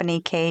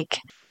Muffiny Cake,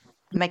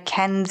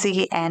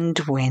 Mackenzie and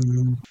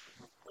Wynn.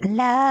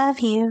 Love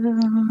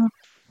you.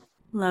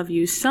 Love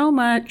you so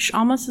much,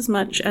 almost as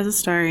much as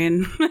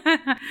Astarion.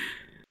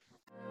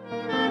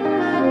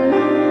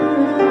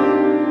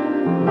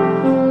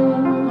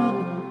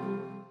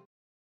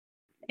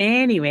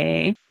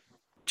 Anyway,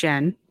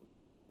 Jen,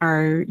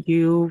 are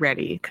you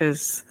ready?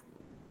 Because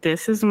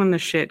this is when the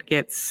shit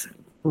gets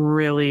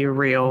really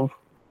real.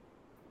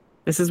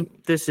 This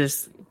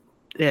is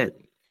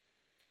it.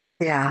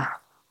 Yeah,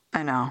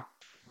 I know.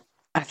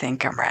 I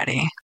think I'm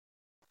ready.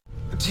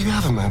 Do you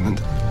have a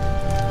moment?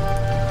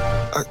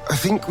 I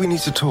think we need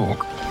to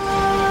talk.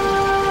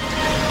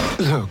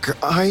 Look,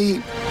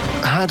 I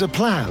had a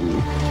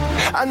plan.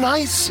 A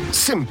nice,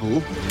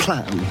 simple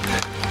plan.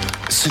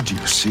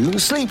 Seduce you,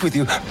 sleep with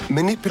you,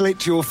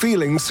 manipulate your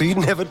feelings so you'd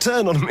never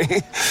turn on me.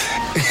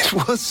 It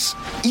was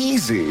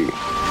easy.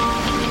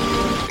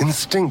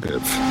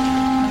 Instinctive.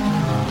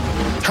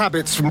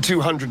 Habits from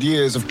 200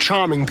 years of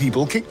charming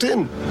people kicked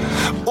in.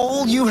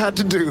 All you had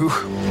to do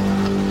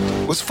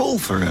was fall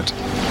for it.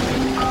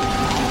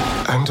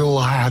 And all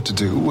I had to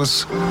do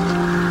was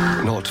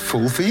not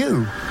fall for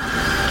you.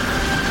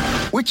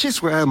 Which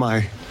is where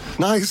my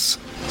nice,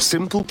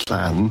 simple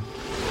plan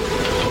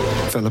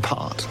fell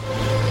apart.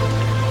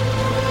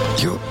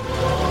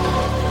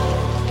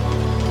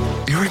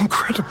 You're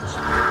incredible.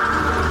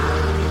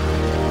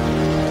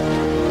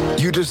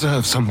 You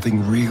deserve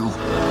something real.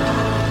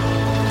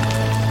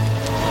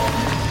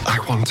 I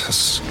want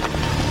us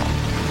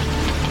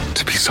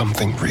to be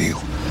something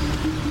real.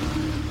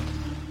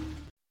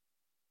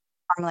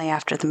 Normally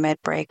after the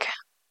mid-break,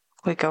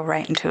 we go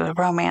right into a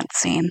romance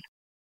scene.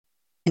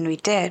 And we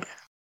did.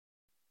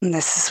 And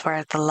this is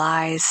where the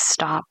lies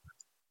stop.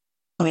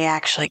 We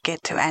actually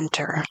get to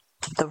enter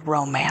the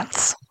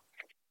romance.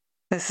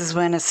 This is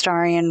when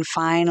Astarion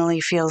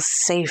finally feels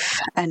safe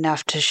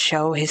enough to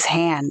show his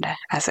hand,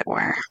 as it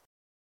were.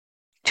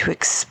 To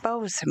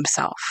expose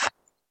himself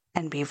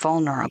and be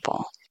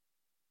vulnerable.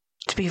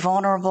 To be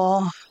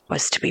vulnerable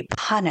was to be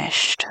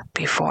punished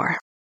before,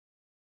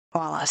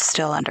 while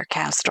still under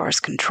Castor's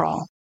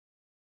control.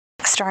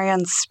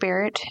 Astarion's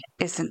spirit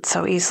isn't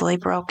so easily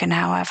broken,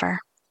 however.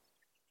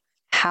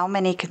 How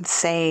many can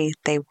say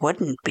they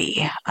wouldn't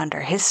be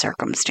under his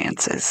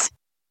circumstances?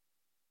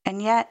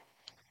 And yet,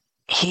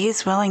 he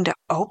is willing to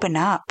open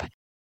up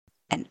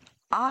and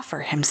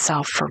offer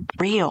himself for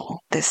real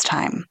this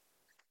time,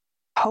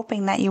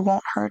 hoping that you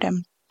won't hurt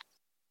him.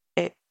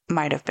 It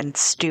might have been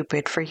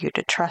stupid for you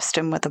to trust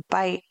him with a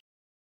bite,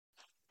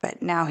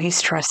 but now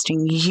he's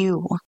trusting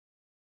you,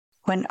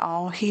 when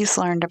all he's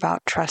learned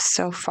about trust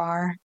so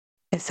far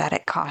is that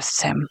it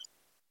costs him.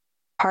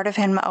 Part of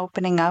him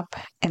opening up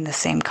in the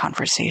same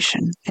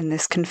conversation, in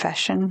this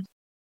confession.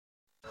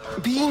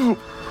 Being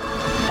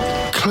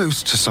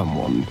close to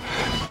someone,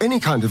 any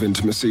kind of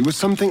intimacy, was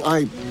something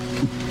I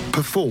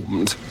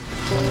performed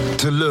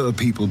to lure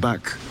people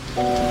back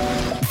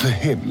for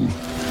him.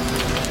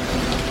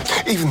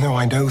 Even though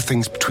I know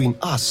things between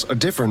us are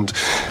different,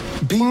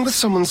 being with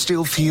someone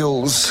still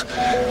feels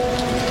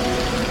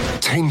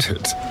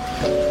tainted.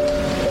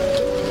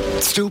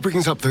 Still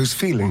brings up those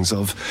feelings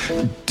of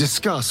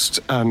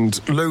disgust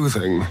and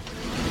loathing.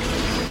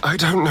 I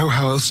don't know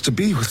how else to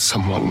be with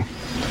someone.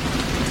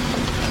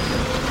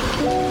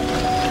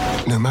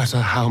 No matter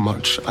how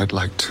much I'd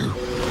like to.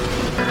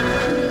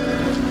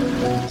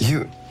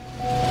 You're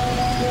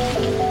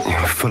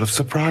full of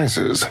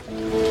surprises,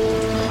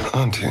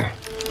 aren't you?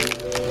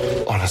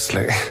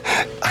 Honestly,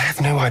 I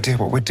have no idea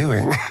what we're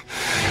doing.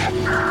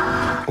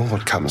 Or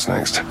what comes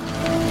next.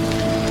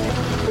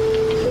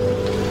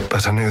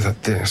 But I know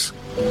that this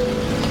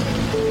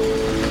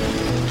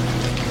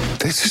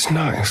is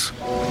nice.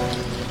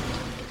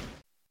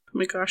 Oh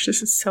my gosh,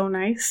 this is so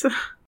nice.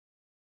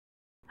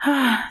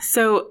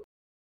 So,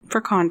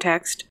 for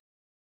context,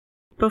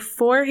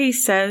 before he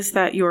says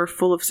that you're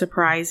full of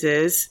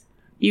surprises,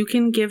 you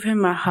can give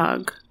him a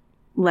hug,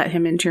 let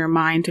him into your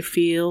mind to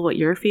feel what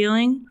you're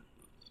feeling,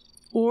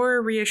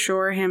 or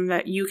reassure him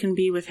that you can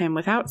be with him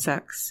without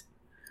sex.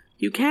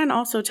 You can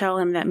also tell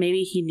him that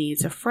maybe he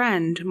needs a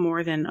friend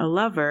more than a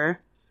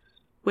lover,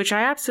 which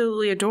I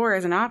absolutely adore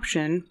as an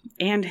option,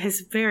 and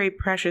his very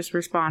precious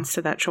response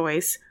to that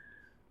choice,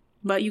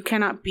 but you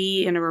cannot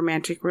be in a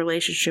romantic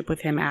relationship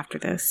with him after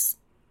this.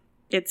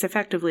 It's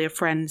effectively a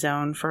friend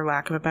zone, for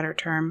lack of a better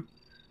term.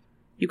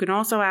 You can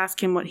also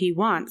ask him what he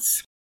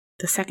wants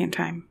the second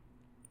time,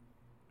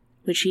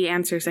 which he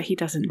answers that he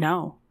doesn't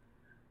know.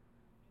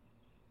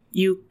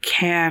 You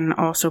can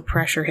also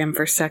pressure him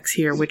for sex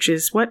here, which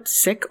is what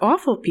sick,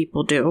 awful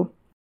people do.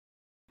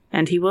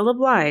 And he will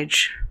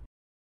oblige,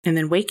 and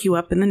then wake you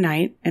up in the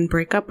night and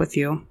break up with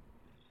you.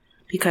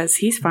 Because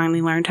he's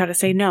finally learned how to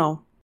say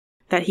no.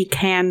 That he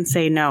can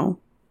say no.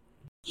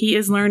 He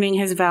is learning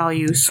his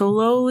value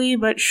slowly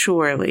but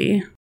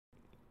surely.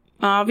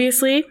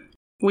 Obviously,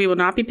 we will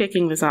not be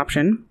picking this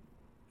option,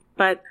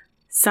 but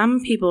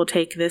some people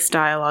take this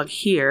dialogue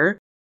here,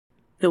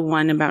 the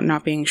one about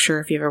not being sure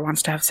if he ever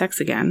wants to have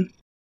sex again,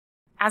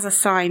 as a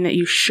sign that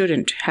you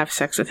shouldn't have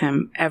sex with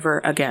him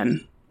ever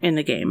again in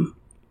the game,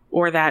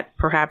 or that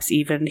perhaps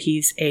even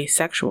he's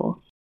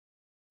asexual.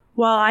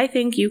 While I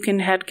think you can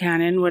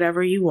headcanon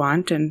whatever you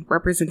want, and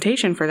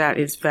representation for that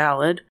is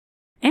valid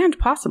and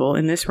possible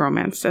in this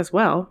romance as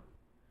well,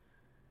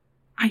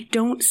 I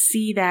don't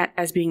see that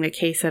as being the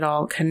case at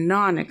all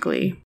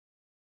canonically.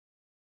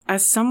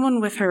 As someone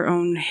with her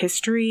own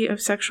history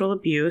of sexual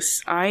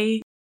abuse,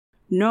 I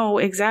know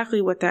exactly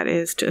what that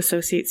is to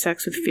associate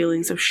sex with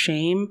feelings of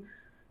shame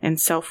and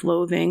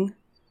self-loathing,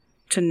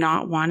 to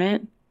not want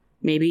it.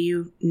 Maybe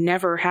you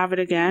never have it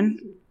again,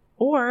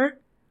 or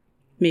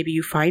maybe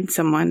you find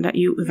someone that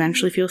you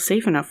eventually feel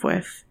safe enough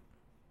with.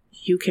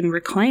 You can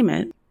reclaim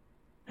it.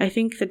 I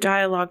think the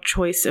dialogue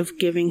choice of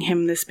giving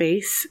him the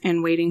space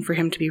and waiting for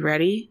him to be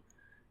ready,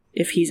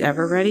 if he's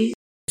ever ready,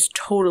 is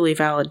totally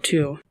valid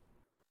too.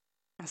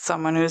 As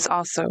someone who's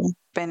also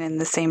been in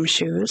the same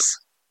shoes,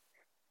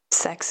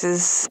 sex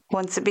is,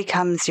 once it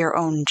becomes your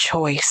own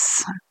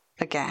choice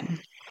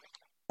again,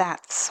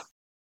 that's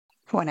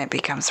when it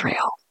becomes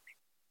real.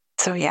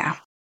 So yeah,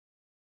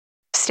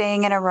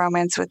 staying in a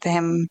romance with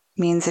him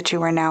means that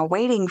you are now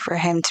waiting for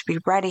him to be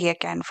ready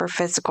again for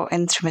physical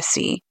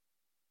intimacy,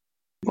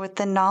 with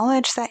the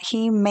knowledge that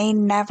he may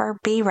never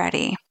be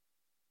ready.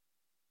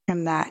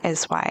 And that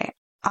is why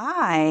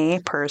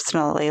I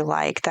personally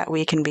like that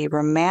we can be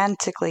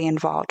romantically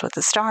involved with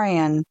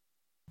Astarion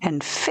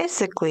and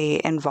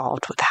physically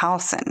involved with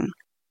Halsin.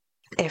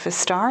 If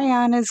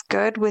Astarion is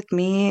good with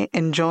me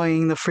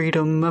enjoying the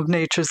freedom of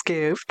nature's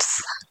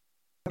gifts,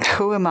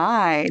 who am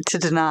I to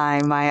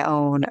deny my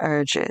own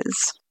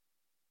urges?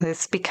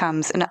 This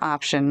becomes an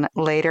option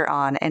later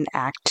on in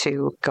Act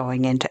 2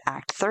 going into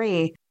Act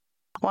 3,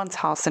 once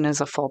Halsin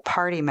is a full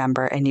party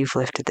member and you've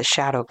lifted the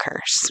shadow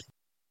curse.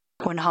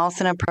 When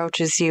Halsin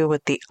approaches you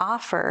with the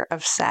offer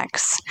of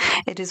sex,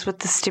 it is with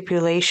the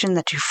stipulation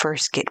that you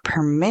first get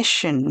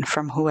permission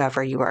from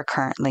whoever you are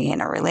currently in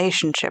a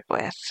relationship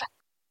with.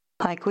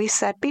 Like we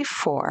said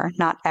before,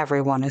 not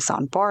everyone is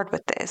on board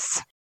with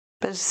this,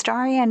 but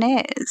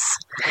Astarion is.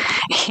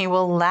 He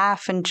will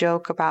laugh and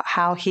joke about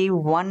how he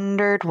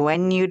wondered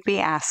when you'd be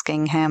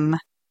asking him,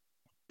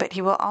 but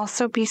he will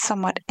also be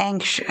somewhat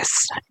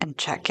anxious and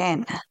check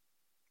in.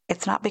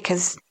 It's not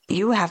because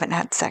you haven't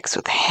had sex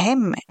with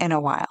him in a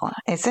while,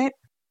 is it?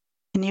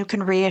 And you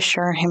can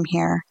reassure him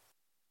here.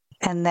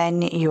 And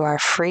then you are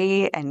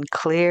free and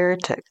clear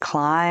to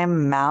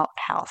climb Mount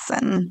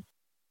Halsin.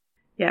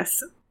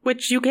 Yes,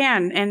 which you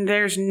can, and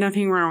there's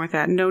nothing wrong with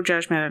that. No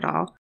judgment at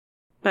all.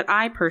 But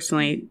I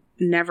personally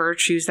never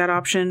choose that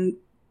option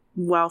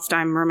whilst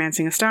I'm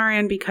romancing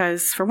Astarion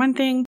because, for one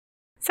thing,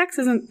 sex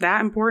isn't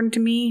that important to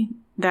me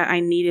that I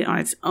need it on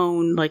its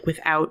own, like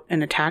without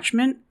an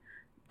attachment.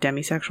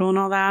 Demisexual and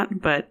all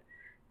that. But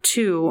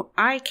two,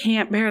 I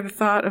can't bear the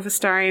thought of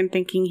Astarion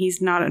thinking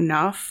he's not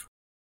enough.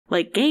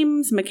 Like,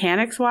 games,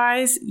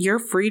 mechanics-wise, you're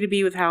free to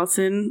be with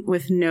Halsin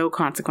with no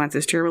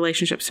consequences to your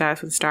relationship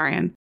status with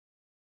Astarion.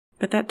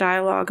 But that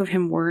dialogue of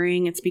him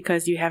worrying it's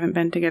because you haven't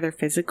been together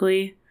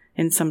physically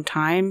in some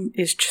time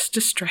is just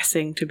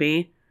distressing to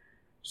me.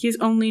 He has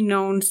only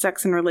known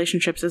sex and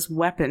relationships as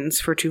weapons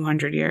for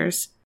 200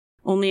 years.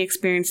 Only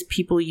experienced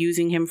people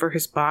using him for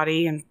his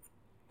body, and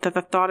that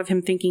the thought of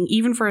him thinking,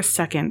 even for a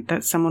second,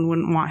 that someone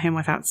wouldn't want him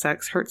without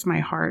sex hurts my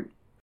heart.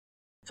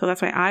 So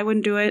that's why I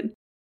wouldn't do it,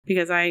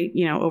 because I,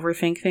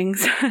 overthink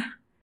things.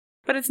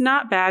 But it's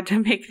not bad to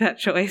make that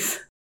choice.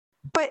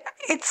 But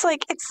it's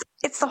like,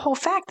 it's the whole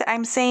fact that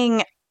I'm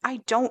saying, I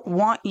don't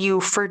want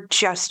you for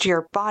just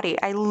your body.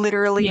 I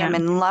literally am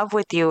in love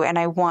with you and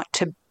I want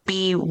to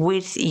be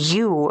with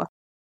you.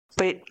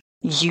 But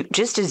you,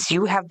 just as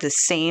you have the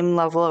same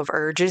level of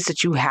urges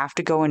that you have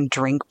to go and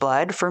drink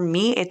blood, for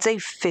me, it's a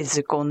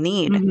physical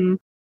need. Mm-hmm.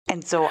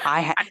 And so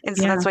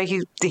that's why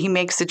he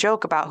makes the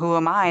joke about who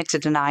am I to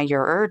deny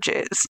your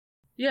urges.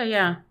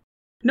 Yeah.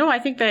 No, I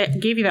think they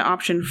gave you the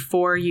option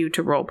for you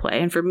to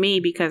roleplay. And for me,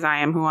 because I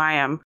am who I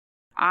am,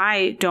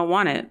 I don't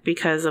want it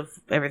because of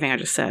everything I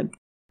just said.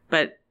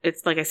 But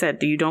it's like I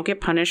said, you don't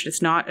get punished.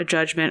 It's not a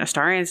judgment.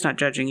 Astarion's not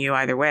judging you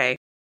either way.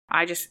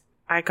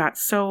 I got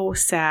so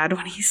sad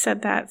when he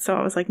said that. So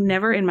I was like,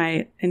 never in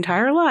my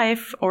entire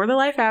life or the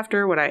life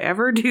after would I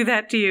ever do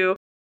that to you.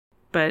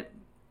 But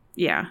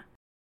yeah.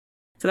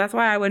 So that's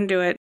why I wouldn't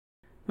do it.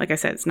 Like I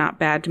said, it's not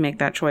bad to make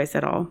that choice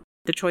at all.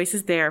 The choice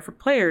is there for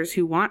players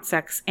who want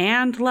sex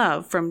and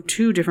love from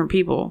two different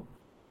people.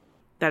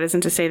 That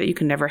isn't to say that you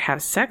can never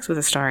have sex with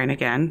Astarion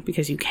again,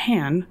 because you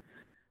can,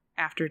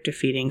 after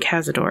defeating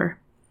Cazador.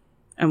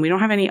 And we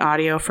don't have any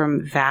audio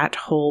from that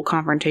whole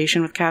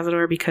confrontation with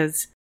Cazador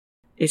because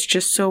it's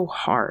just so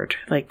hard.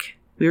 Like,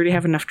 we already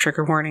have enough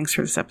trigger warnings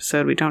for this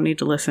episode. We don't need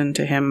to listen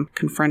to him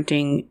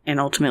confronting and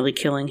ultimately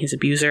killing his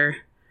abuser.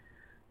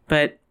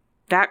 But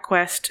that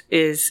quest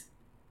is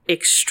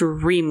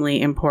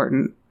extremely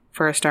important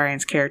for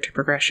Astarion's character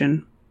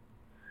progression.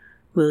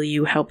 Will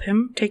you help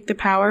him take the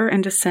power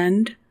and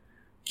ascend,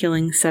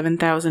 killing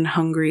 7,000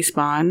 hungry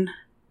spawn,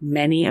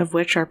 many of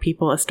which are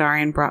people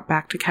Astarion brought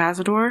back to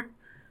Cazador?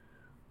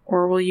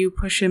 Or will you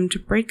push him to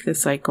break the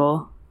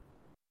cycle?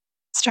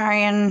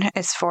 Astarion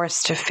is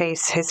forced to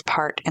face his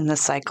part in the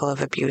cycle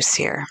of abuse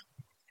here.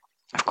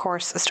 Of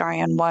course,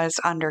 Astarion was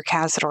under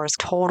Cazador's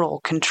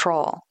total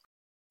control,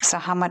 so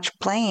how much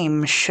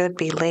blame should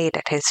be laid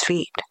at his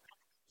feet?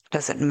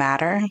 Does it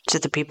matter to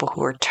the people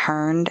who were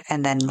turned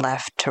and then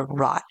left to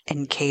rot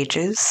in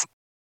cages?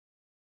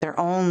 Their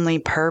only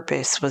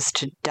purpose was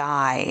to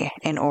die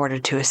in order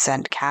to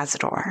ascend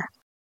Cazador.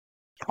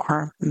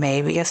 Or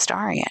maybe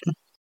Astarion.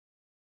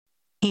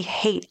 He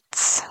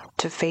hates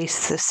to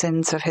face the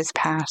sins of his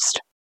past.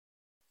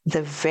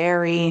 The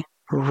very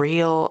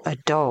real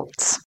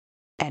adults,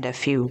 and a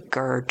few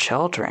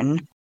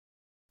children,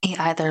 he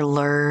either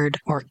lured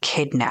or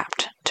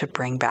kidnapped to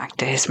bring back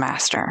to his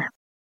master.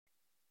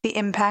 The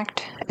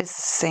impact is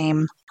the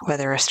same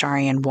whether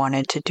Astarion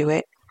wanted to do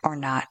it or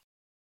not.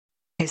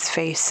 His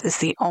face is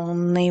the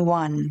only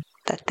one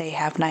that they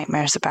have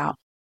nightmares about.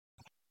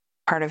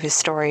 Part of his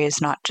story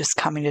is not just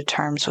coming to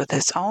terms with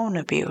his own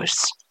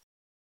abuse,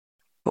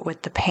 but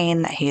with the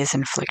pain that he has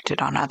inflicted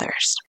on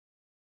others.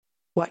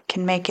 What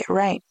can make it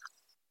right?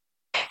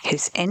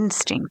 His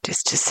instinct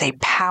is to say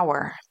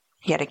power,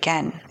 yet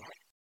again,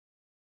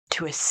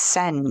 to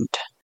ascend,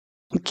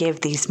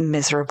 give these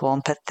miserable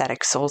and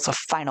pathetic souls a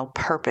final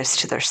purpose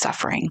to their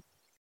suffering,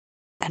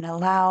 and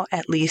allow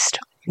at least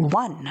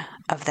one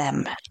of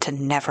them to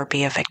never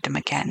be a victim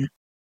again.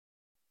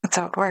 That's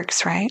how it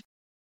works, right?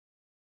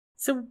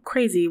 So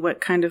crazy what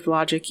kind of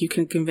logic you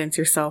can convince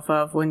yourself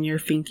of when you're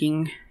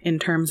thinking in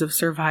terms of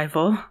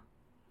survival.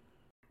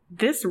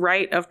 This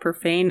rite of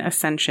profane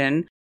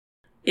ascension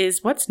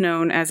is what's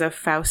known as a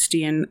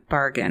Faustian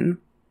bargain.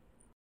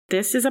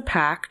 This is a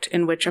pact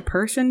in which a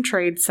person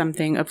trades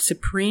something of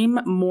supreme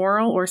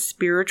moral or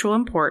spiritual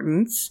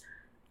importance,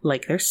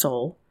 like their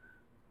soul,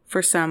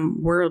 for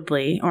some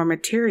worldly or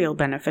material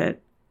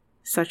benefit,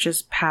 such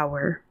as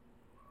power.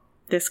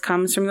 This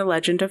comes from the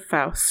legend of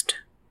Faust,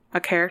 a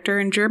character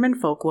in German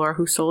folklore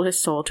who sold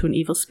his soul to an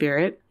evil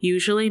spirit,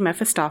 usually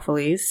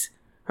Mephistopheles,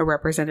 a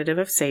representative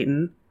of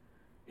Satan,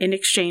 in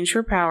exchange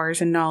for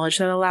powers and knowledge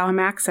that allow him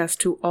access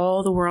to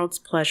all the world's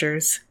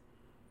pleasures.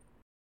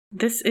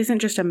 This isn't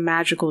just a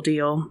magical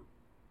deal.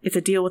 It's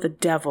a deal with a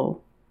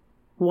devil,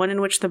 one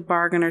in which the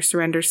bargainer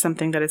surrenders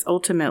something that is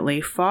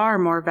ultimately far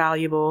more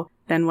valuable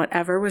than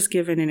whatever was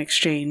given in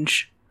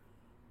exchange.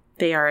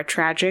 They are a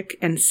tragic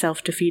and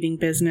self-defeating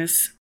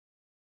business.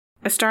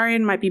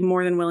 Astarion might be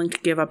more than willing to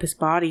give up his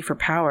body for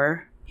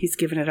power. He's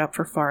given it up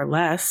for far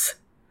less.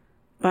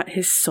 But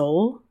his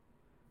soul?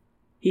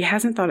 He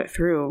hasn't thought it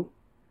through.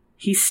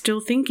 He's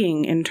still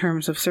thinking in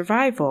terms of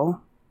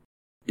survival.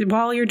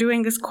 While you're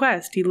doing this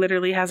quest, he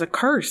literally has a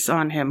curse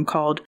on him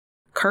called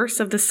Curse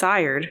of the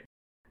Sired,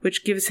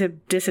 which gives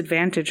him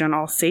disadvantage on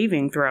all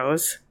saving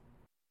throws.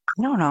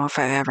 I don't know if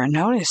I've ever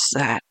noticed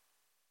that.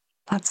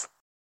 That's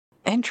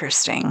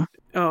interesting.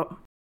 Oh,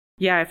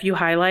 yeah, if you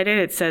highlight it,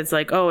 it says,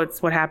 like, oh,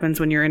 it's what happens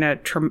when you're in a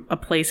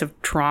place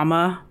of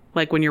trauma,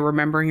 like when you're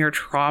remembering your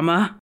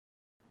trauma.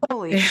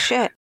 Holy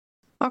shit.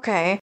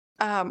 Okay.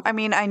 I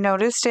mean, I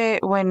noticed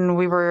it when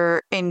we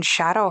were in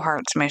Shadow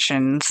Heart's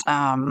missions,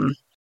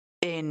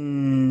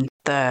 in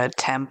the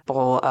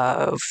Temple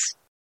of...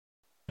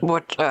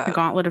 the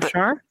Gauntlet of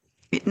Shar?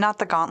 Not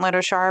the Gauntlet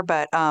of Shar,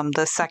 but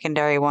the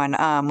secondary one,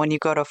 when you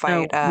go to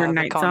fight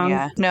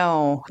Viconia.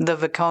 No, the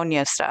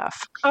Viconia stuff.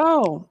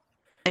 Oh.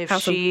 If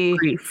House of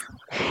Grief.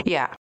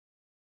 Yeah.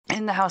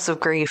 In the House of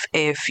Grief,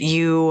 if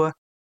you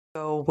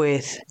go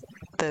with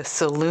the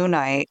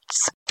Selûnites,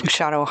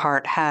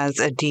 Shadowheart has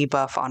a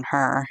debuff on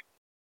her.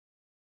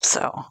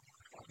 So,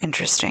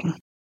 interesting.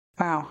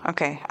 Wow,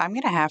 okay. I'm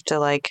going to have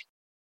to,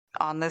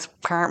 on this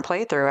current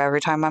playthrough, every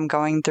time I'm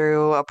going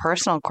through a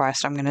personal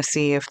quest, I'm going to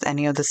see if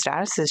any of the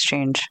statuses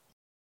change.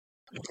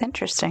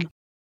 Interesting.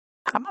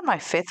 I'm on my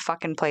 5th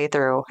fucking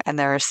playthrough, and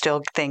there are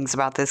still things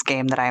about this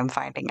game that I am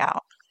finding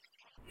out.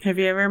 Have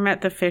you ever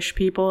met the fish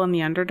people in the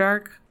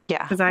Underdark?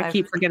 Yeah. Because I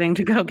keep forgetting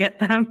to go get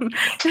them.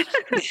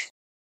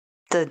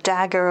 The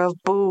dagger of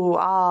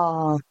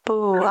Boo-Al.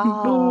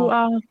 Boo-Al.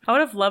 Boo-Al. I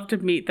would have loved to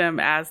meet them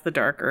as the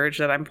Dark Urge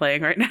that I'm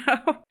playing right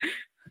now.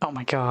 Oh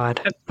my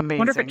god. Amazing. I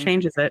wonder if it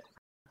changes it.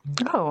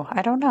 Oh,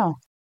 I don't know.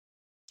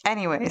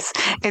 Anyways,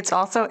 it's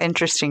also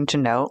interesting to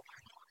note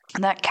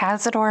that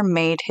Cazador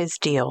made his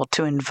deal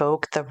to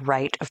invoke the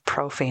rite of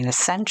profane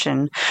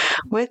ascension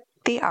with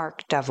the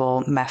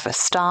archdevil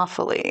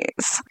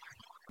Mephistopheles.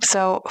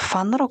 So,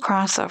 fun little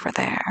crossover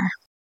there.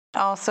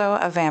 Also,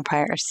 a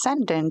vampire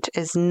ascendant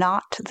is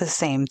not the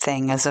same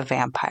thing as a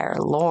vampire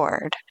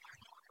lord,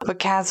 but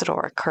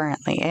Cazador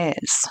currently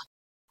is.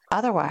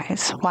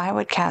 Otherwise, why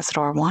would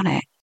Cazador want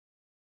it?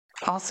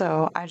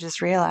 Also, I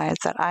just realized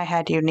that I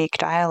had unique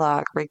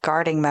dialogue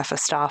regarding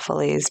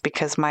Mephistopheles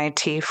because my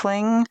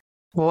tiefling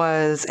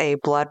was a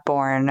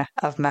bloodborne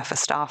of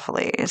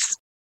Mephistopheles.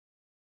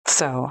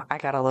 So I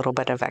got a little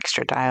bit of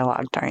extra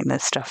dialogue during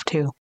this stuff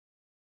too.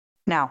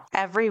 Now,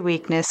 every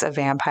weakness a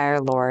vampire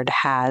lord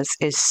has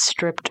is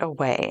stripped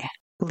away,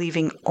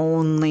 leaving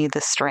only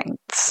the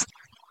strengths,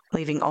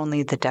 leaving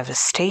only the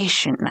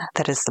devastation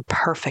that is the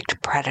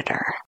perfect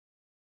predator.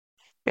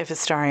 If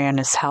Astarion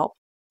is helped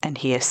and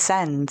he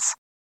ascends,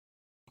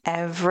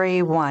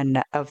 every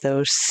one of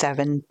those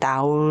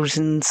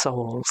 7,000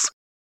 souls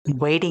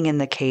waiting in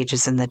the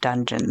cages in the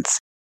dungeons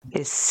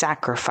is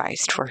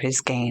sacrificed for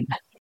his gain.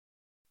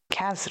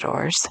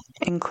 Cazador's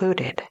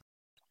included.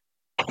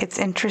 It's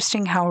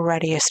interesting how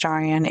ready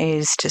Astarion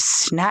is to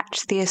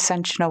snatch the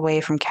ascension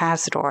away from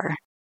Cazador,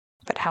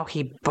 but how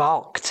he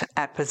balked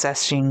at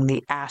possessing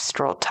the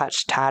astral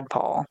touch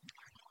tadpole.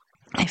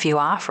 If you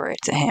offer it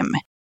to him,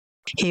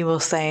 he will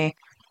say,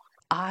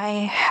 I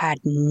had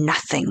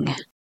nothing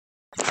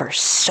for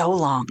so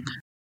long.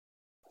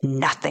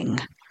 Nothing.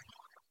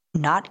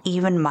 Not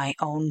even my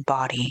own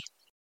body.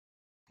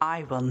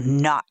 I will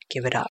not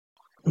give it up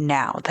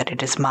now that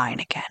it is mine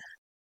again.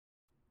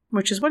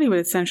 Which is what he would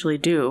essentially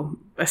do,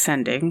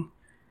 ascending.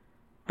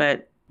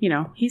 But,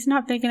 he's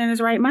not thinking in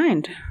his right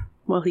mind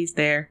while he's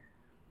there.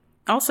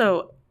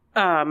 Also,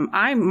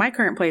 my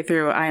current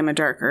playthrough, I am a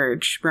Dark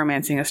Urge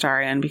romancing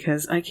Astarion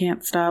because I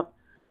can't stop.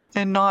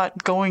 And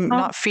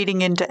not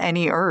feeding into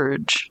any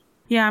urge.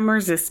 Yeah, I'm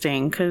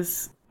resisting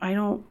because I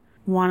don't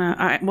want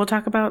to. We'll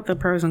talk about the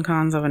pros and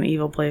cons of an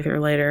evil playthrough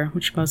later,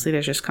 which mostly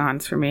there's just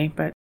cons for me.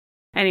 But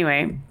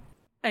anyway,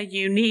 a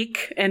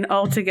unique and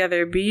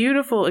altogether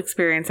beautiful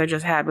experience I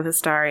just had with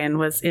Astarion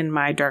was in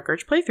my Dark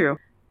Urge playthrough.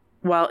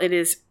 While it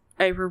is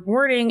a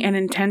rewarding and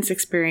intense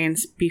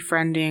experience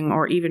befriending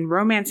or even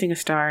romancing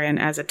Astarion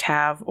as a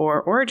Tav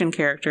or Origin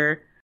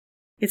character,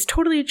 it's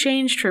totally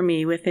changed for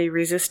me with a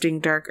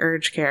resisting Dark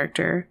Urge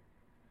character.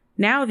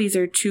 Now these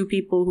are two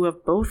people who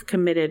have both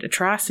committed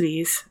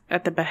atrocities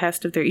at the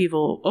behest of their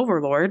evil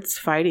overlords,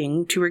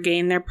 fighting to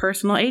regain their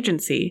personal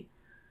agency.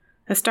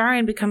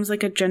 Astarion becomes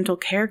like a gentle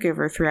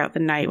caregiver throughout the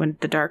night when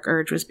the Dark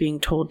Urge was being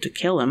told to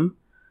kill him.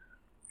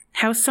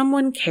 How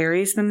someone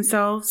carries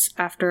themselves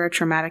after a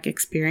traumatic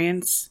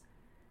experience,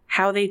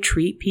 how they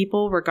treat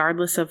people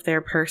regardless of their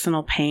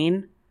personal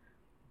pain,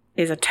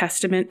 is a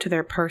testament to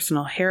their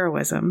personal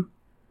heroism.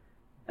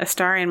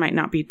 Astarion might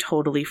not be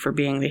totally for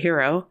being the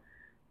hero,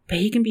 but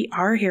he can be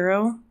our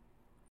hero.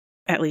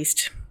 At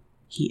least,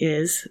 he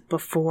is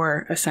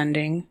before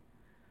ascending.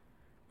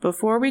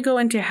 Before we go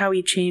into how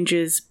he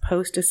changes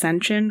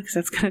post-ascension, because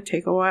that's going to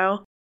take a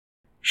while,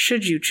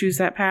 should you choose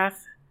that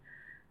path,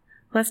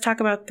 let's talk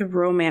about the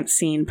romance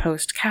scene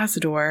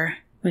post-Cazador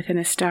with an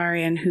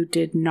Astarion who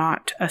did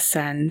not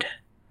ascend.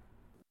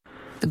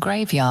 The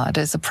graveyard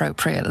is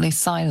appropriately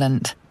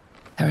silent.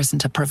 There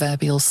isn't a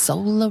proverbial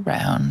soul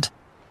around.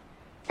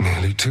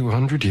 Nearly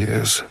 200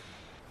 years,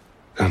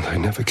 and I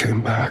never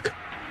came back.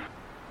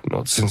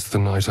 Not since the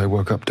night I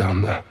woke up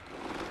down there.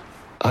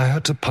 I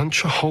had to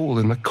punch a hole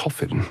in the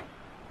coffin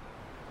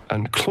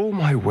and claw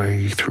my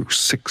way through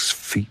 6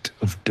 feet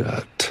of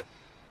dirt.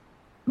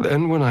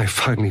 Then when I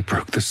finally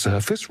broke the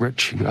surface,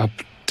 retching up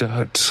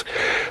dirt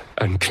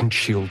and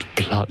congealed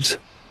blood,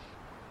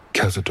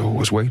 Cazador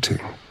was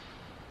waiting.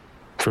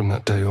 From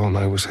that day on,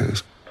 I was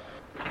his.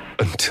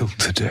 Until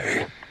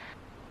today.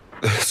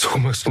 There's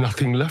almost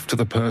nothing left of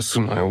the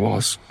person I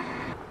was.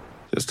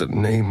 Just a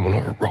name on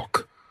a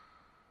rock.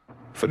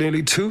 For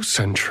nearly 2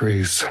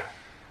 centuries,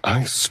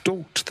 I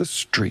stalked the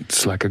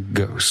streets like a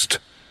ghost.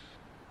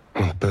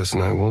 And the person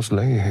I was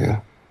lay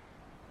here,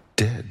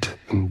 dead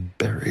and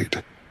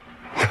buried.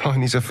 Now I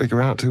need to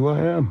figure out who I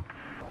am.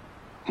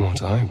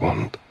 What I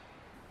want.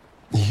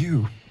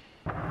 You.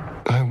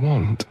 I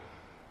want.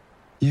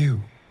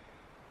 You.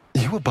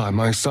 You were by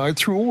my side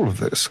through all of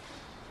this.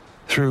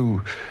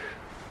 Through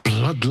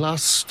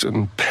bloodlust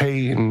and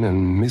pain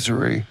and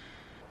misery.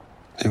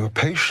 You were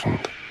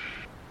patient.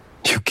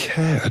 You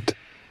cared.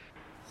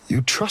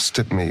 You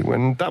trusted me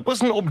when that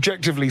was an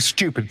objectively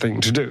stupid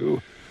thing to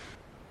do.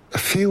 I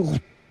feel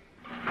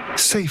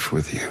safe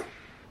with you.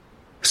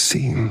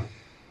 Seen.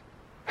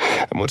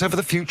 And whatever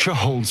the future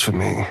holds for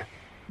me,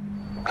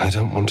 I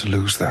don't want to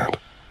lose that.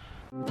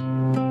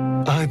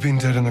 I've been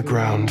dead in the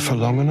ground for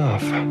long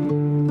enough.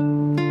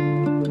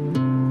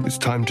 It's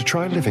time to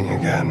try living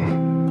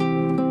again.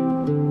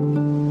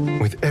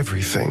 With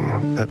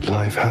everything that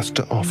life has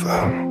to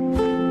offer.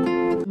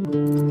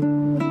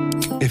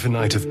 If a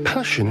night of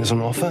passion is on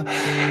offer,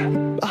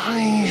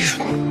 I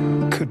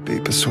could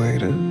be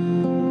persuaded.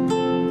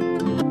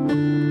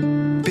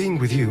 Being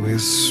with you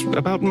is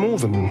about more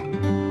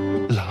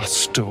than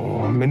lust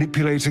or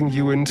manipulating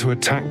you into a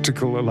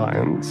tactical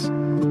alliance.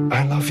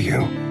 I love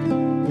you.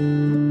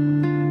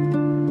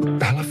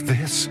 I love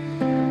this.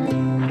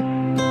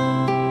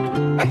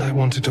 And I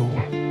want it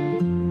all.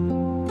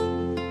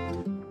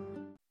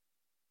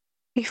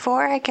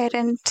 Before I get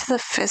into the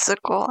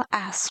physical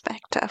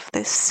aspect of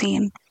this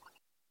scene,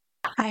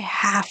 I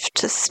have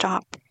to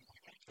stop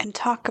and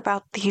talk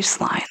about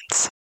these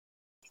lines.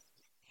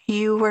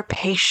 You were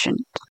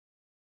patient.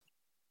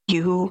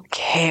 You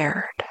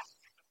cared.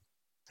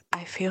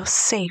 I feel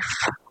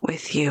safe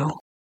with you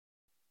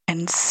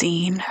and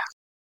seen.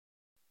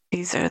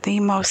 These are the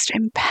most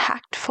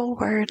impactful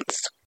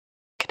words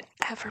could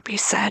ever be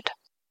said.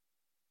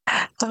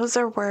 Those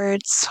are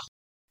words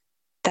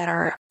that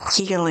are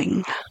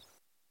healing.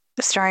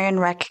 Astarion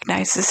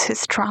recognizes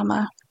his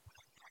trauma,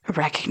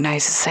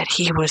 recognizes that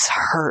he was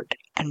hurt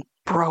and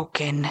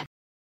broken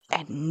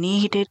and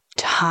needed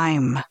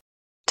time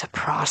to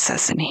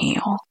process and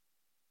heal.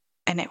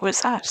 And it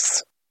was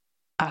us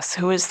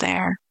who was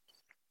there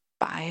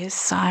by his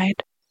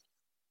side,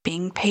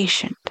 being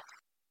patient,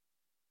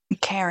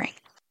 caring,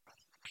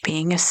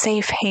 being a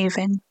safe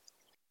haven,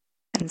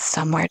 and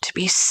somewhere to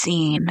be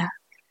seen.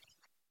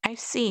 I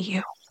see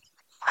you.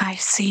 I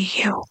see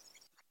you.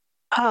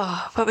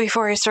 Oh, but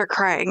before I start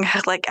crying,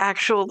 like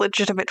actual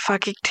legitimate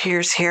fucking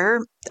tears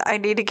here, I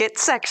need to get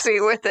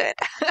sexy with it.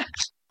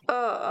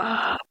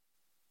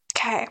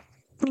 Okay,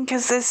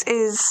 because this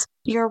is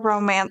your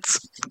romance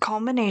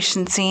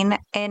culmination scene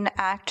in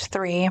Act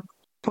 3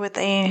 with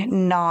a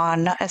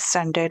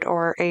non-ascended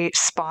or a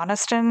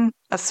spaniston,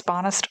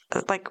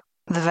 like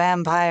the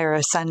vampire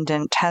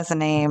ascendant has a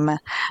name,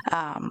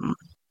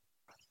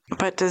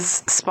 but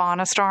does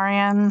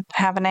Astarion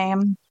have a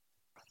name?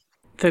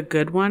 The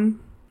good one?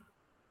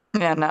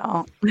 Yeah,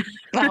 no.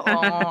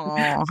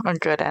 Oh, a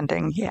good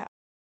ending. Yeah.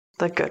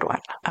 The good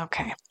one.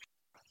 Okay.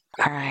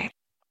 All right.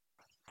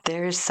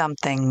 There's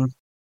something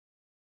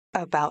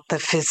about the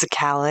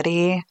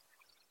physicality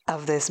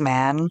of this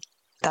man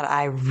that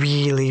I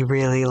really,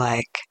 really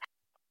like.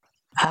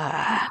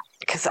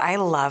 Because I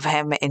love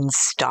him in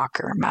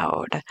stalker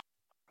mode.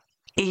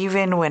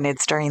 Even when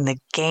it's during the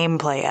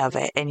gameplay of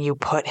it and you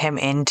put him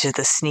into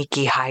the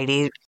sneaky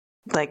hidey,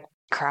 like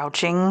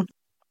crouching,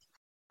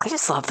 I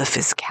just love the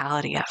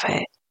physicality of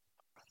it.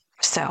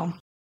 So,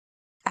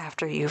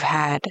 after you've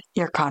had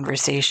your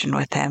conversation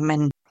with him,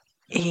 and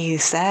he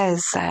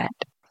says that,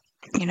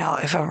 you know,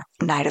 if a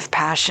night of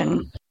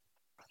passion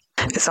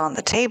is on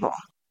the table,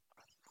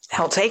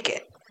 he'll take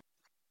it.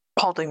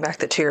 Holding back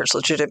the tears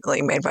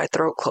legitimately made my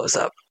throat close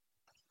up.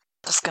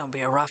 It's gonna be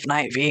a rough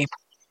night, V.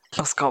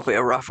 It's gonna be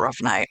a rough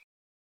night.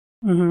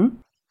 Mm-hmm.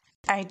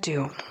 I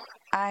do.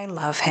 I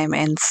love him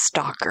in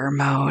stalker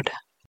mode.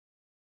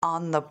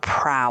 On the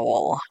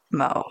prowl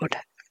mode.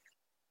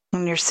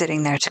 When you're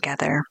sitting there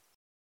together,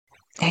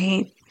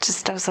 he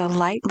just does a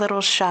light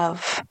little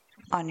shove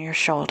on your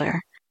shoulder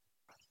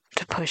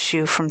to push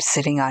you from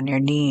sitting on your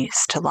knees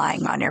to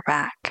lying on your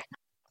back.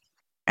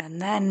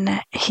 And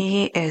then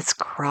he is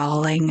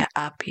crawling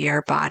up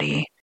your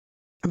body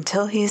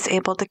until he's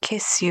able to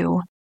kiss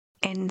you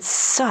in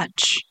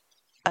such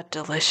a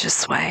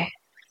delicious way.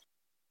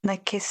 The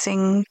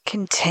kissing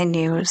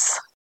continues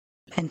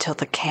until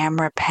the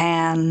camera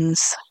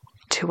pans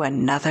to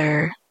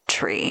another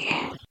tree.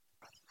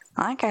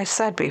 Like I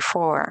said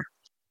before,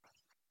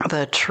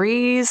 the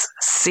trees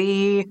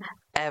see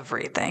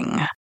everything.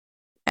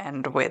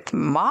 And with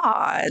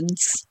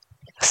mods,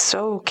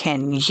 so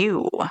can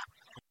you.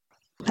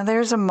 Now,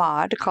 there's a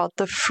mod called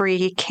the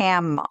Free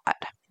Cam mod.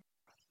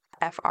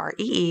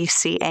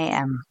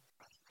 FREECAM.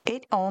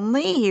 It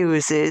only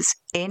uses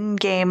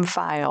in-game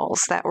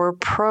files that were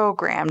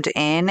programmed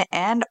in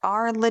and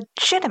are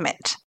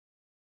legitimate,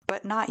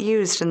 but not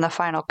used in the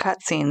final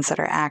cutscenes that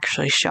are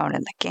actually shown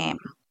in the game.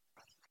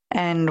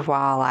 And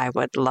while I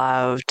would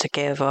love to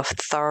give a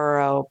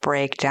thorough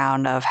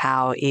breakdown of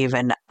how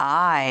even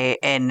I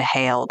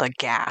inhaled a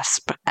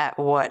gasp at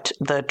what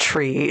the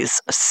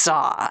trees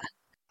saw,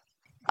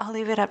 I'll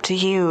leave it up to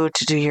you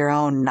to do your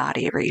own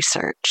naughty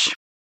research.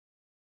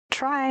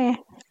 Try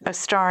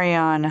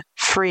Astarion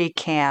free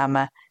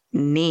cam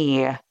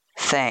knee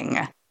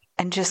thing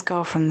and just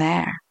go from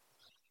there.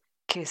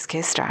 Kiss,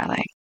 kiss,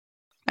 darling,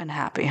 and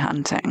happy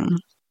hunting.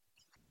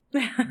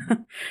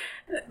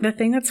 The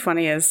thing that's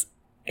funny is,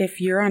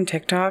 if you're on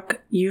TikTok,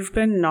 you've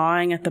been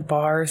gnawing at the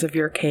bars of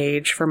your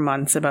cage for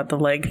months about the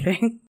leg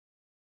thing.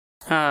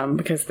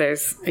 Because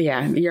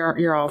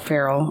you're all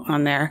feral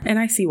on there, and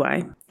I see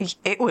why.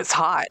 It was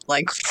hot,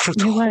 like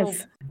it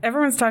was.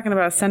 Everyone's talking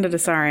about Ascended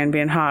Astarion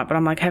being hot, but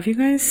I'm like, have you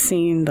guys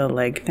seen the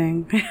leg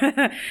thing?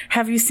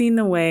 Have you seen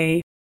the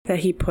way that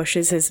he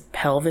pushes his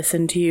pelvis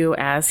into you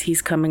as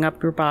he's coming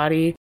up your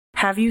body?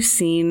 Have you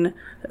seen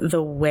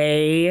the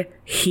way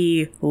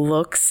he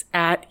looks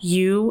at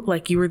you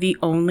like you were the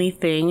only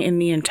thing in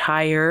the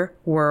entire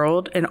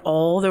world and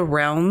all the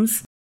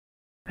realms?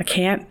 I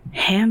can't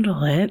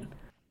handle it.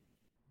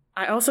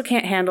 I also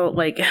can't handle,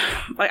 like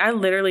I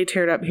literally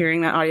teared up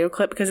hearing that audio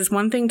clip, because it's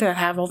one thing to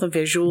have all the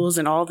visuals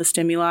and all the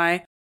stimuli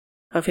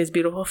of his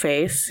beautiful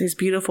face, his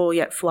beautiful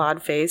yet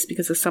flawed face,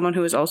 because as someone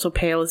who is also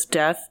pale as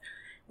death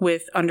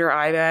with under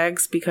eye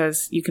bags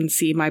because you can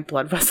see my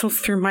blood vessels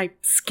through my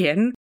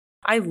skin.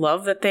 I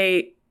love that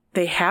they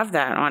have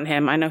that on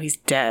him. I know he's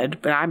dead,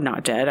 but I'm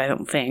not dead, I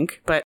don't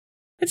think. But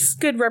it's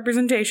good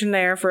representation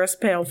there for us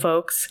pale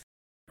folks.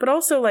 But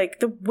also, like,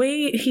 the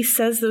way he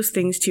says those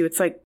things to you, it's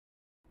like,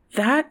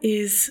 That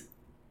is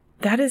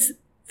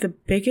the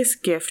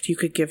biggest gift you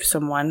could give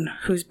someone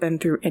who's been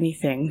through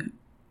anything.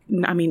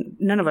 I mean,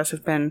 none of us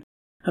have been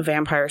a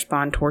vampire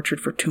spawn tortured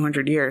for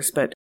 200 years,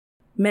 but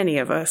many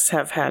of us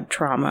have had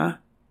trauma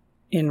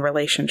in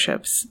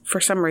relationships. For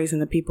some reason,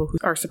 the people who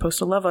are supposed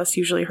to love us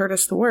usually hurt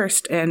us the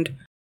worst. And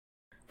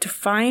to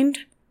find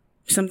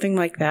something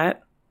like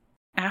that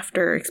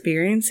after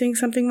experiencing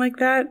something like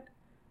that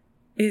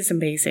is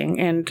amazing.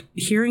 And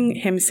hearing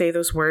him say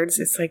those words,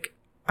 it's like,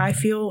 I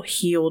feel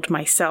healed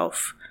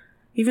myself.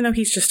 Even though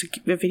he's just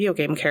a video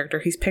game character,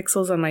 he's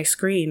pixels on my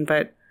screen,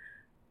 but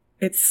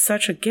it's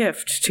such a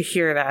gift to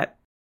hear that.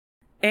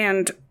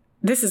 And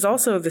this is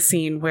also the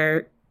scene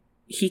where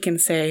he can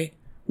say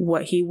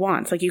what he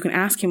wants. Like, you can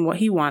ask him what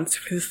he wants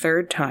for the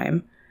third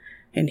time,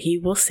 and he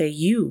will say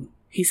you.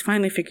 He's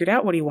finally figured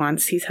out what he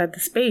wants. He's had the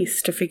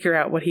space to figure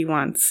out what he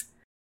wants.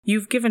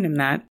 You've given him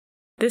that.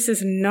 This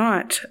is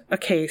not a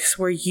case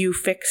where you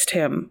fixed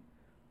him.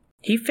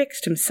 He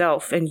fixed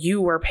himself, and you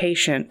were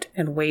patient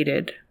and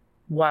waited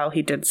while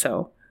he did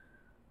so.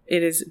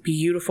 It is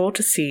beautiful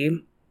to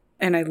see,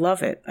 and I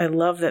love it. I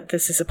love that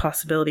this is a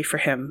possibility for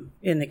him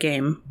in the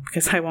game,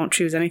 because I won't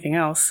choose anything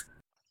else.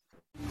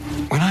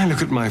 When I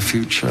look at my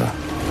future,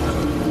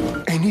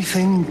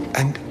 anything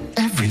and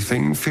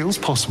everything feels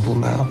possible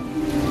now.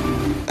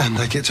 And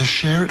I get to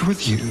share it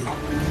with you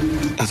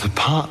as a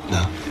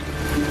partner.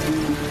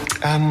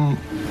 An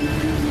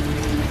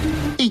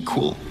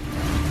equal.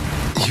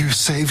 You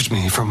saved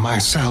me from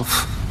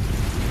myself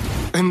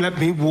and let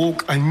me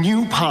walk a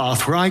new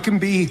path where I can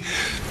be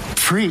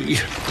free.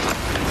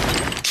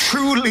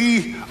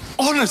 Truly,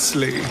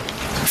 honestly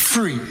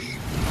free.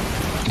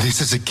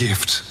 This is a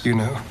gift, you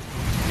know.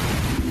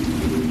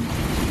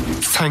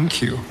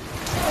 Thank you.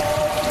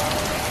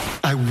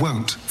 I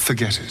won't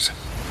forget it.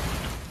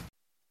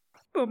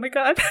 Oh my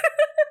god.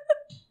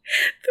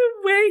 The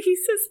way he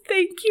says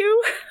thank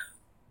you.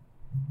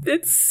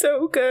 It's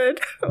so good.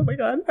 Oh my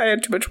god, I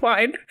had too much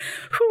wine.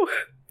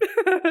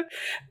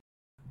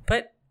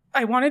 But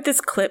I wanted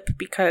this clip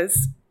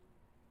because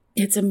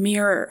it's a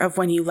mirror of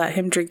when you let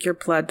him drink your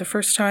blood the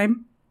first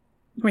time,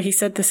 where he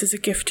said, this is a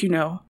gift, you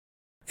know.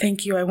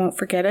 Thank you, I won't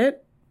forget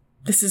it.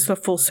 This is a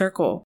full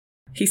circle.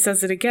 He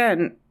says it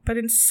again, but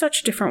in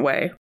such a different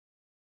way.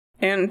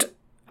 And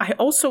I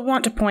also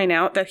want to point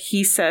out that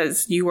he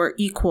says you are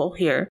equal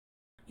here,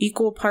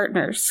 equal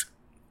partners,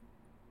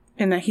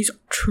 and that he's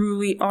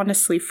truly,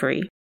 honestly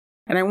free.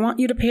 And I want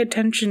you to pay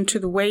attention to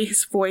the way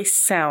his voice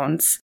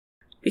sounds,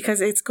 because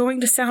it's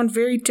going to sound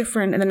very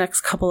different in the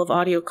next couple of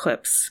audio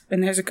clips,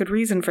 and there's a good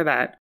reason for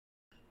that.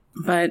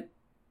 But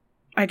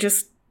I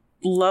just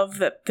love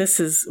that this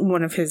is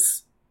one of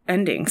his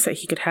endings that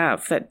he could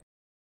have, that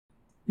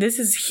this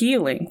is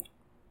healing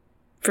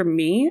for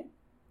me,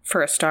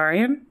 for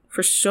Astarion,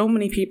 for so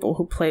many people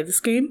who play this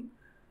game.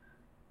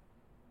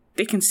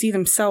 They can see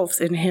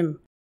themselves in him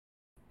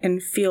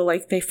and feel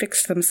like they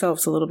fixed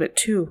themselves a little bit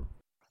too.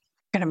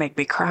 Gonna make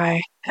me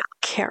cry. I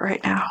can't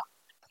right now.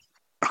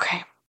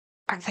 Okay.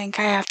 I think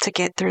I have to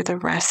get through the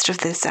rest of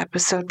this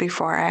episode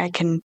before I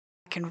can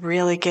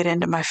really get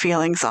into my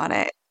feelings on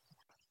it.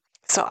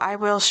 So I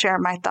will share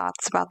my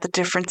thoughts about the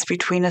difference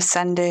between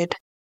Ascended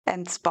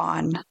and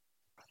Spawn.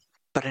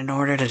 But in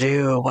order to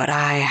do what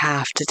I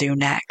have to do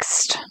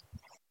next,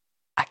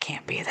 I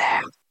can't be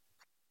there.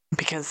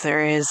 Because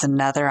there is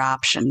another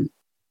option.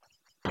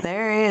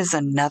 There is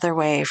another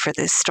way for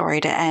this story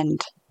to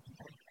end.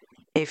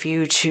 If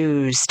you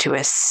choose to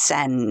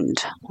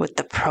ascend with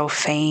the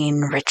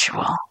profane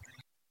ritual,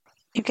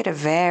 you get a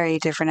very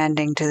different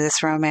ending to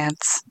this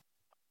romance.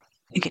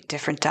 You get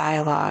different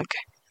dialogue,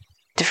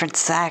 different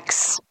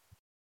sex,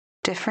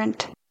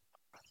 different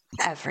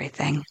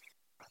everything.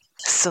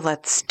 So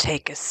let's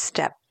take a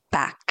step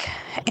back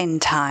in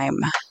time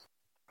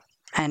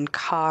and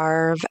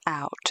carve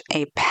out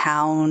a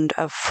pound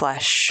of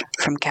flesh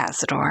from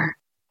Cazador.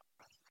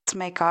 Let's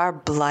make our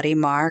bloody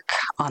mark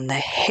on the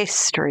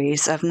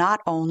histories of not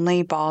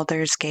only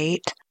Baldur's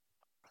Gate,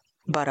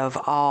 but of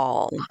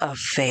all of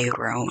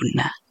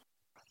Faerun.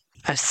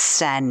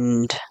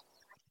 Ascend,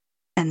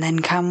 and then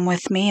come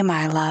with me,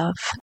 my love,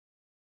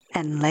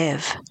 and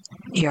live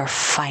your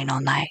final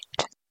night.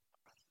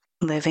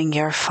 Living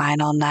your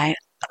final night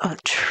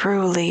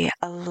truly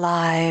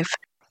alive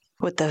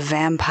with the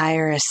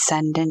vampire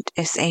ascendant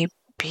is a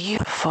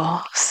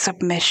beautiful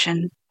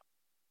submission.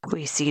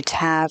 We see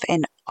Tav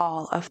in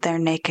all of their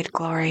naked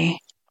glory,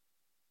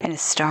 and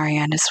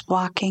Astarion is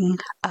walking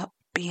up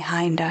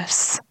behind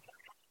us.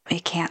 We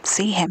can't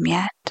see him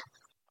yet.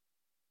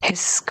 His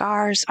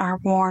scars are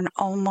worn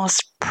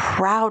almost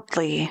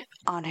proudly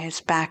on his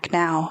back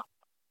now,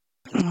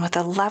 and with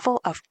a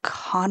level of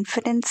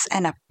confidence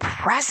and a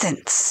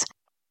presence,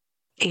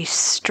 a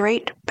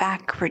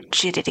straight-back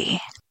rigidity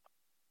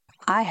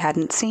I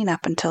hadn't seen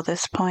up until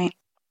this point.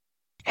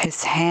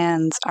 His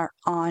hands are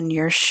on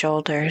your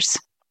shoulders,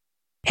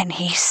 and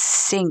he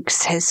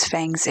sinks his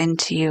fangs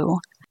into you,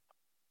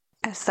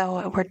 as though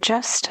it were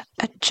just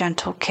a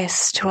gentle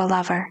kiss to a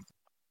lover.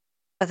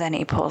 But then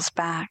he pulls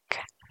back,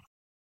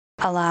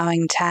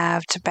 allowing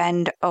Tav to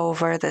bend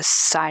over the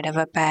side of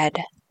a bed.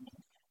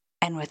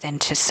 And with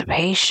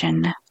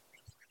anticipation,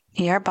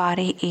 your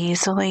body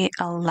easily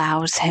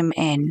allows him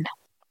in.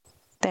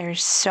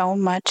 There's so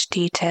much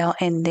detail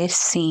in this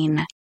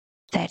scene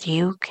that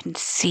you can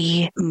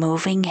see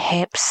moving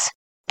hips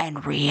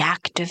and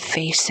reactive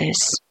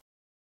faces.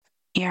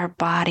 Your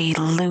body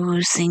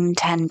losing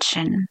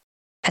tension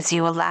as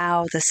you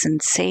allow the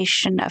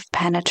sensation of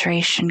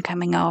penetration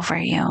coming over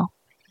you.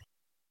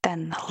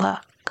 Then the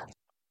look.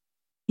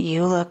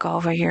 You look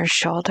over your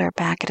shoulder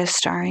back at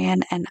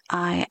Astarion, and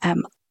I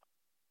am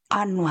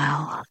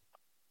unwell.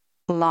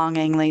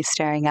 Longingly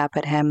staring up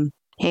at him,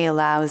 he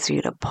allows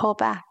you to pull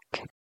back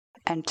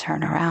and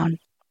turn around.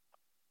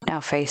 Now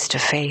face to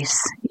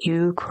face,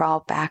 you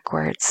crawl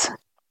backwards,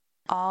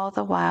 all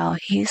the while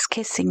he's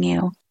kissing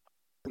you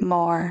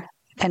more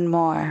and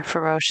more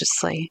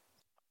ferociously.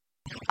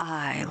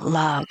 I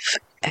love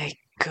a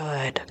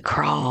good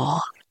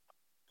crawl.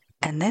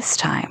 And this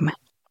time,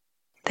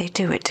 they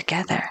do it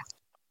together,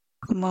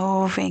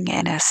 moving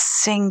in a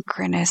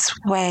synchronous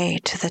way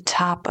to the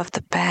top of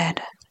the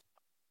bed.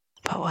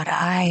 But what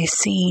I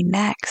see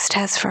next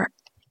has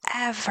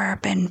forever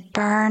been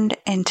burned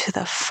into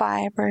the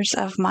fibers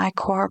of my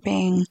core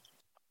being.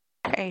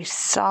 A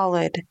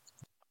solid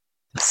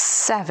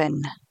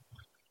 7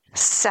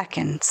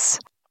 seconds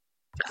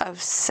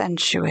of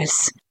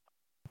sensuous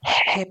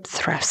hip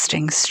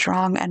thrusting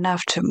strong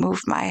enough to move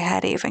my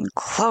head even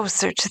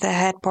closer to the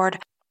headboard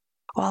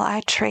while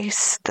I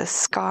trace the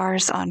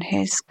scars on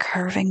his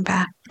curving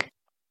back.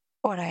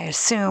 What I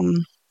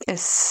assume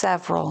is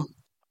several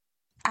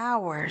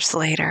hours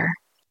later,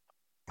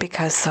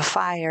 because the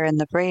fire in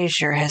the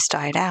brazier has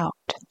died out,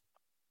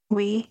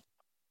 we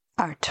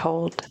are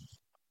told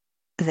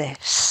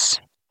this.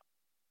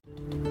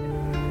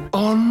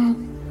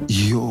 On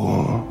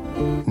your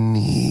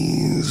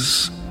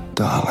knees,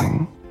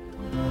 darling.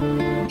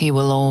 He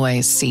will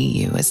always see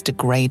you as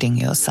degrading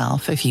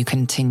yourself if you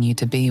continue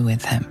to be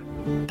with him.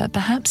 But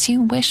perhaps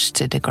you wish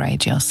to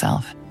degrade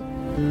yourself,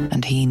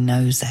 and he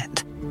knows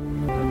it.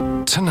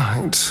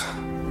 Tonight,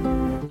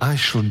 I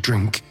shall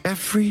drink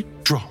every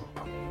drop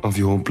of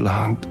your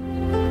blood,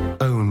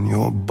 own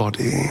your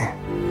body,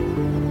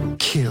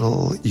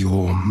 kill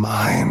your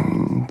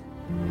mind.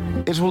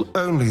 It will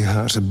only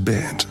hurt a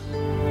bit.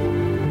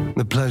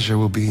 The pleasure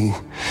will be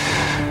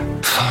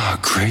far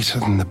greater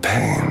than the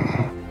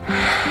pain.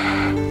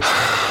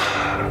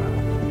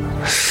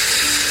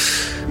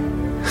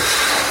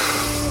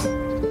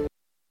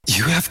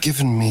 You have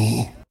given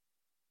me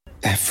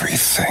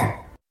everything.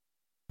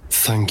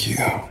 Thank you.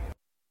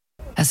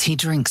 As he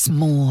drinks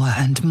more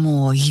and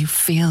more, you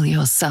feel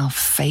yourself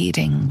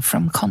fading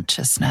from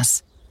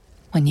consciousness.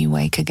 When you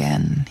wake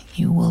again,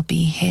 you will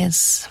be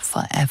his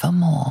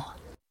forevermore.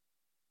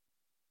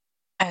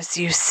 As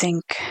you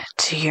sink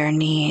to your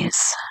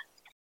knees,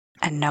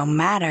 and no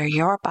matter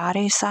your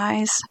body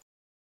size,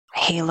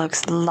 he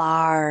looks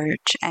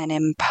large and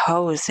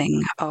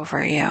imposing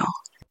over you.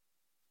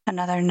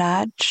 Another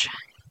nudge,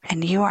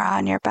 and you are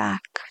on your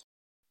back.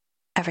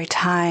 Every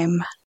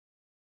time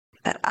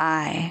that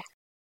I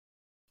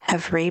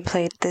have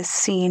replayed this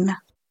scene,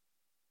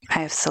 I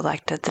have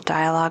selected the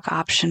dialogue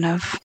option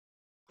of,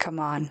 come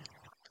on,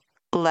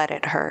 let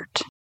it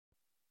hurt.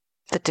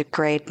 The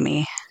degrade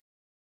me,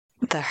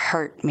 the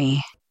hurt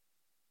me,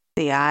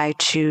 the I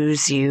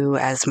choose you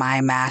as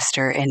my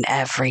master in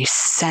every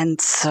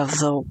sense of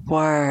the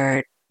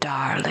word,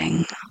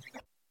 darling.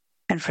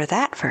 And for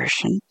that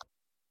version,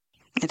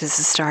 it is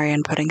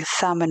Astarion putting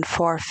thumb and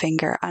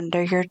forefinger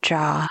under your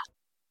jaw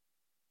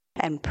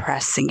and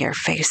pressing your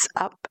face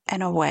up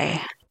and away,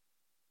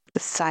 the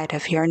side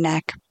of your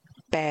neck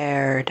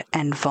bared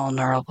and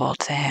vulnerable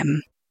to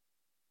him.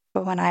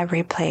 But when I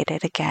replayed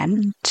it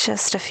again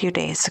just a few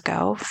days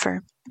ago,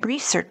 for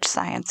research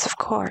science, of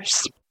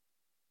course,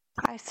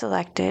 I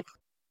selected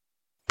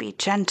be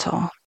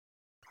gentle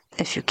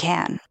if you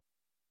can.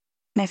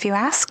 And if you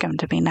ask him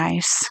to be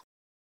nice,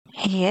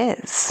 he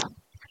is.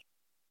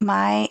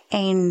 My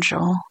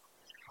angel,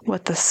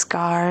 with the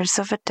scars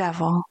of a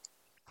devil,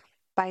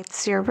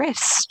 bites your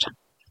wrist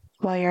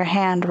while your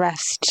hand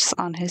rests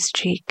on his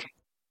cheek.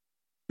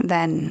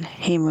 Then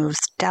he moves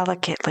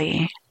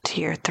delicately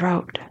to your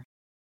throat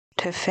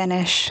to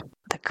finish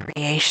the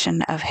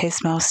creation of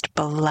his most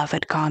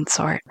beloved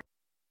consort.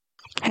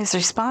 His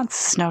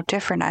response is no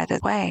different either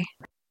way.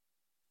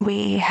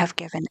 We have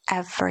given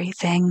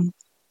everything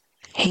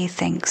he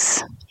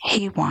thinks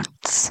he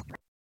wants.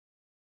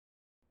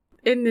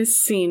 In this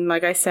scene,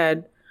 like I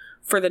said,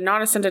 for the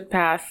non-ascended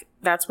path,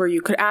 that's where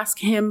you could ask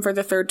him for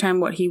the third time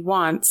what he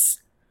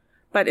wants.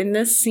 But in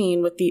this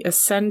scene with the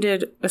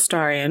ascended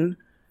Astarion,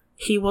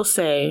 he will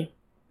say,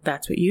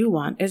 that's what you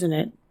want, isn't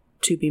it?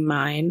 To be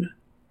mine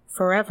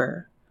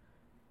forever.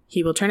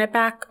 He will turn it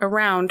back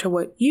around to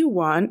what you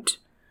want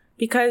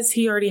because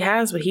he already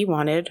has what he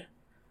wanted,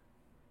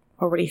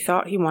 or what he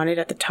thought he wanted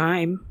at the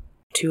time.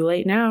 Too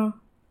late now.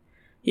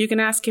 You can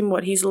ask him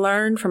what he's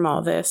learned from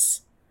all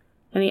this,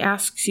 and he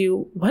asks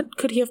you, what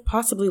could he have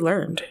possibly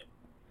learned?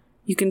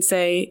 You can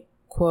say,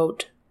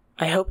 quote,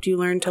 I hoped you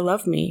learned to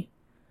love me.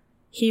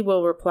 He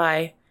will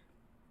reply,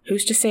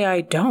 who's to say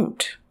I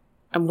don't?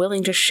 I'm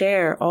willing to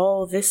share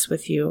all this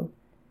with you.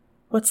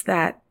 What's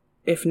that,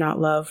 if not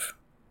love?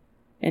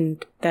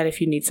 And that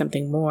if you need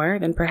something more,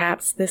 then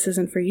perhaps this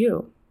isn't for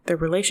you. The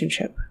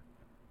relationship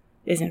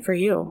isn't for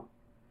you.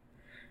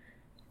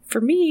 For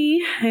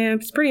me,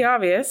 it's pretty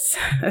obvious.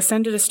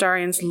 Ascended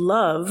Astarion's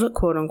love,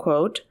 quote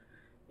unquote,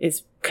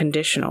 is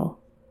conditional.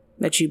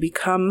 That you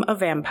become a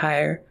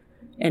vampire,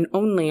 and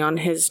only on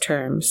his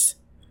terms.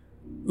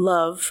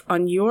 Love,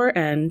 on your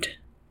end,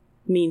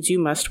 means you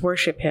must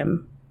worship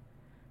him.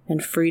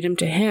 And freedom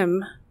to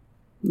him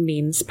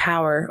means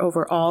power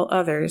over all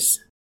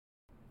others.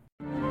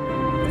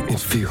 It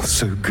feels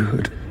so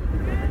good.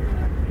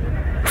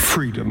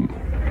 Freedom.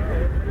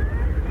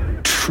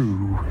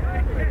 True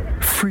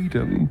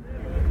freedom.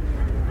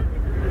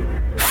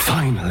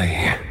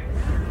 Finally.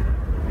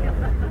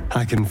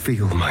 I can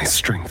feel my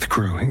strength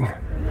growing.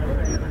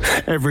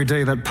 Every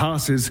day that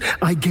passes,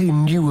 I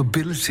gain new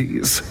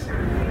abilities.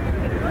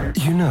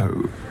 You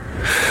know,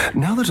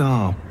 now that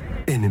our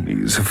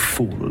enemies have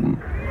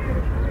fallen,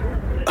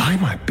 I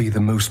might be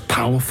the most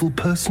powerful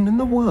person in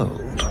the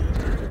world.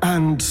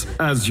 And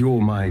as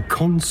you're my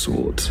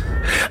consort,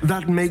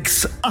 that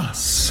makes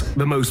us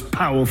the most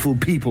powerful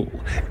people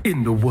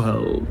in the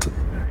world.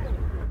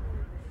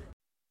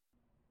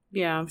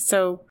 Yeah,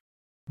 so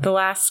the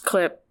last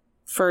clip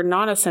for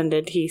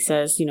non-ascended, he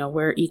says,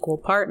 we're equal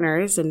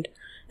partners. And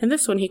in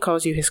this one, he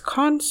calls you his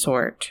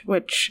consort,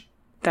 which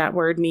that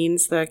word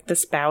means the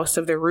spouse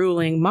of the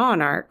ruling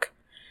monarch.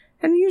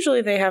 And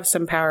usually they have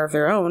some power of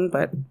their own,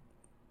 but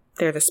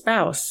they're the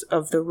spouse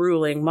of the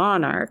ruling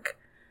monarch.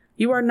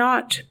 You are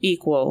not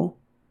equal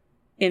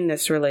in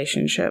this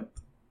relationship.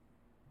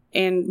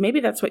 And maybe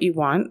that's what you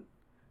want.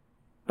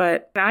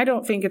 But I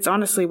don't think it's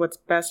honestly what's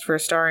best for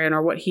Astarion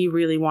or what he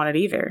really wanted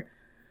either.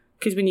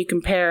 Because when you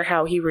compare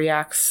how he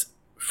reacts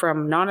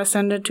from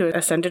non-ascended to an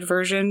ascended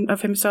version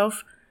of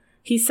himself,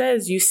 he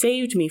says, you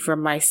saved me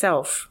from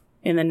myself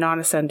in the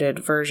non-ascended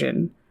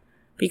version.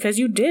 Because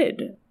you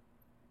did.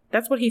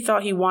 That's what he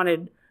thought he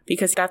wanted,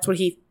 because that's what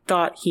he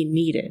thought he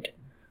needed,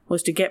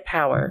 was to get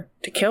power,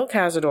 to kill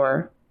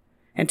Cazador,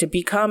 and to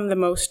become the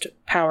most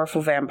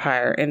powerful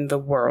vampire in the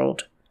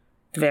world,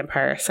 the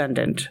Vampire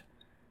Ascendant.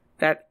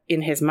 That,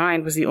 in his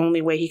mind, was the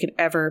only way he could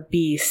ever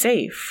be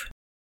safe.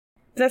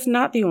 But that's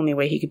not the only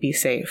way he could be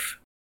safe.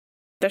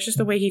 That's just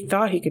the way he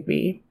thought he could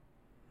be.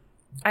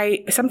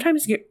 I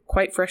sometimes get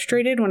quite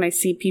frustrated when I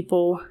see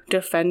people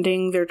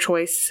defending their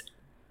choice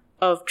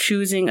of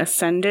choosing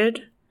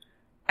Ascended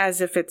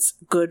as if it's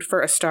good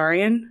for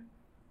Astarion.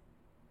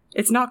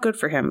 It's not good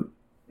for him.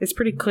 It's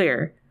pretty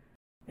clear.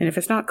 And if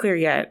it's not clear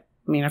yet,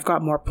 I've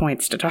got more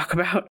points to talk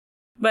about.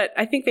 But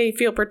I think they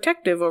feel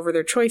protective over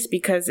their choice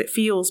because it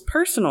feels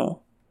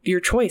personal. Your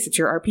choice, it's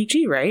your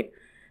RPG, right?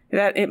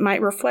 That it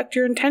might reflect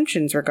your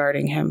intentions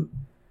regarding him.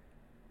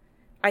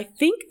 I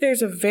think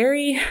there's a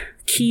very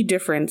key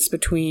difference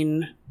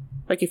between,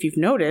 if you've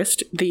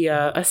noticed, the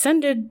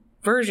Ascended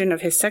version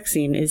of his sex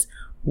scene is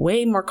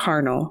way more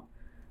carnal,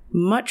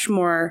 much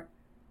more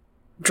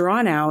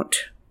drawn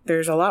out.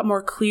 There's a lot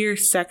more clear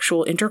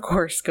sexual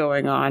intercourse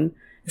going on.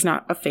 It's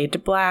not a fade to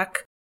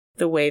black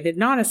the way the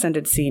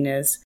non-ascended scene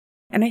is.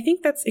 And I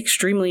think that's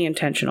extremely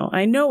intentional.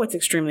 I know it's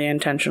extremely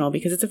intentional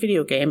because it's a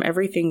video game.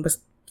 Everything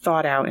was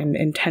thought out and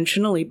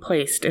intentionally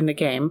placed in the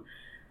game.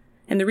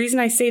 And the reason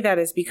I say that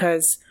is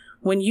because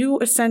when you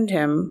ascend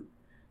him,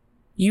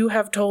 you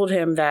have told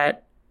him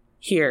that,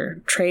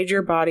 here, trade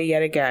your body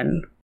yet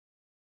again.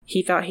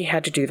 He thought he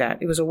had to do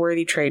that. It was a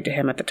worthy trade to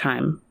him at the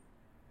time.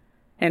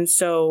 And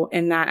so,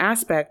 in that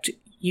aspect,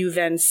 you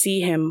then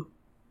see him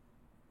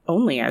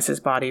only as his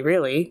body,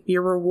 really.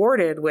 You're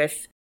rewarded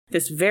with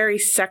this very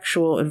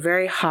sexual and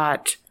very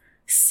hot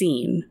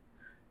scene.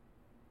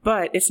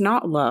 But it's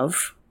not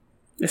love.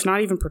 It's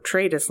not even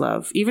portrayed as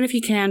love. Even if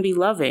he can be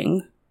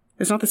loving,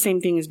 it's not the same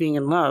thing as being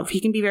in love.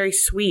 He can be very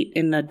sweet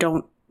in the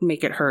don't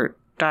make it hurt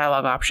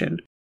dialogue option.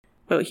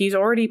 But he's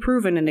already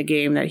proven in the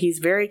game that he's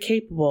very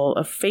capable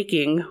of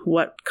faking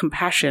what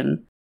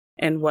compassion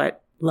and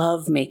what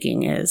love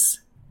making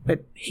is.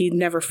 But he'd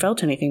never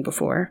felt anything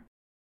before.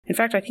 In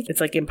fact, I think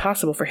it's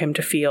impossible for him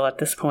to feel at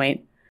this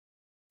point,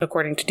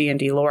 according to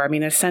D&D lore.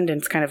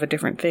 Ascendant's kind of a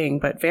different thing,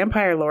 but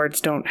vampire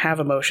lords don't have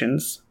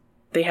emotions.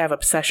 They have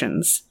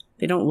obsessions.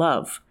 They don't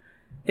love.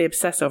 They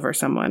obsess over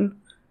someone.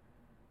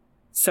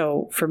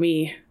 So, for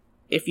me,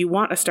 if you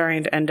want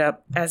Astarion to end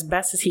up as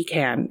best as he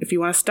can, if you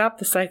want to stop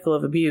the cycle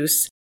of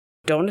abuse,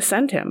 don't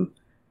ascend him.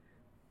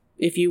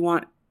 If you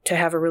want to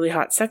have a really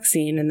hot sex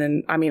scene, and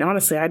then,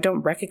 honestly, I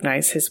don't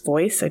recognize his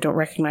voice. I don't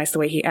recognize the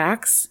way he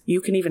acts. You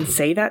can even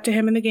say that to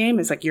him in the game.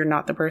 It's you're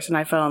not the person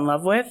I fell in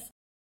love with.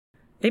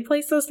 They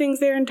place those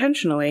things there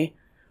intentionally.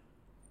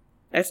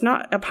 It's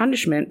not a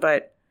punishment,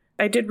 but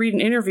I did read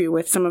an interview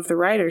with some of the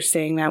writers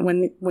saying that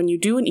when you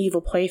do an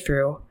evil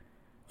playthrough,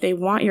 they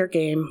want your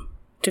game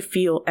to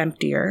feel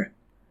emptier.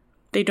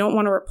 They don't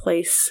want to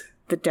replace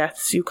the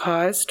deaths you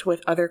caused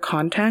with other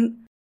content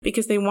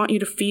because they want you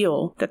to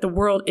feel that the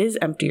world is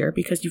emptier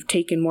because you've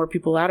taken more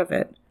people out of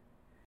it.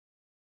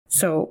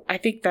 So I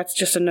think that's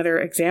just another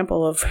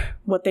example of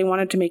what they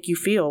wanted to make you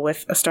feel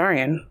with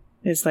Astarion.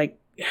 Is like,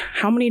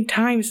 how many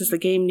times does the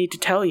game need to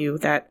tell you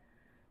that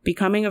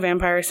becoming a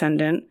vampire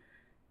ascendant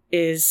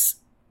is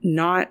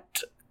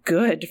not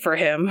good for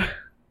him?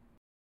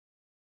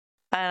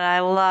 And I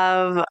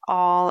love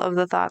all of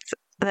the thoughts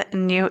that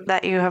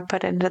you have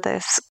put into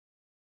this,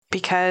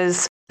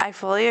 because I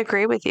fully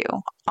agree with you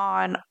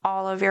on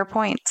all of your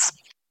points.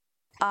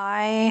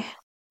 I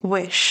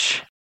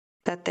wish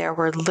that there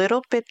were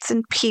little bits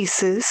and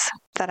pieces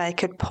that I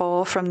could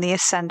pull from the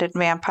Ascended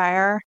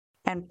Vampire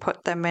and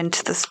put them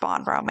into the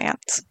Spawn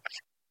romance.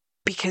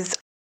 Because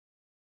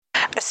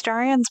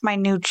Astarion's my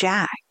new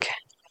Jack.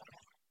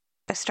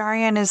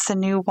 Astarion is the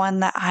new one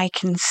that I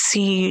can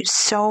see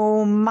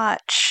so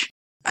much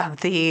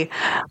of the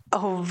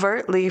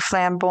overtly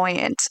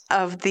flamboyant,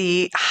 of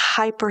the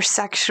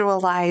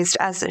hypersexualized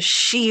as a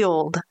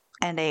shield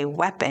and a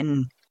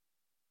weapon.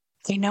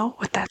 You know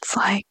what that's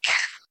like.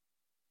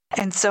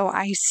 And so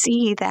I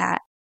see that.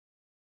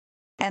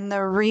 And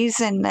the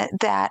reason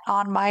that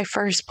on my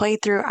first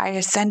playthrough I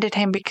ascended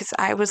him, because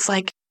I was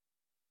like,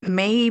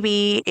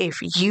 maybe if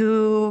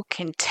you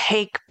can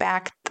take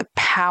back the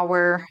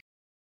power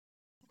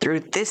through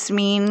this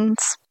means,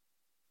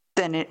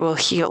 then it will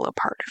heal a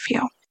part of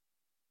you.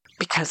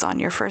 Because on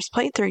your first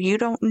playthrough, you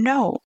don't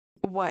know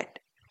what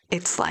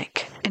it's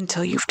like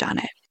until you've done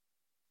it.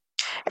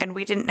 And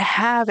we didn't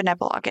have an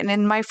epilogue. And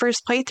in my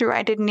first playthrough,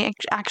 I didn't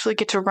actually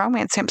get to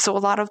romance him. So a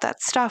lot of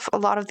that stuff, a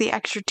lot of the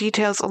extra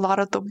details, a lot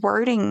of the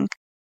wording,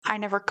 I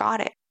never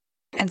got it.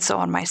 And so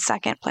on my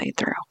second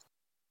playthrough,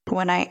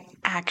 when I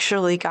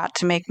actually got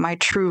to make my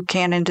true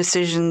canon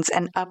decisions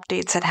and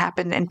updates had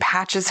happened and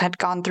patches had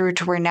gone through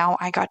to where now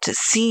I got to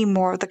see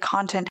more of the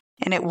content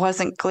and it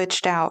wasn't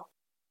glitched out,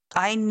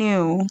 I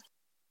knew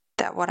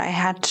that what I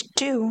had to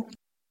do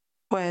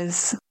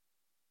was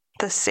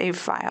the save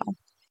file,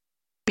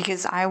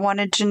 because I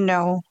wanted to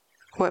know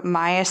what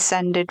my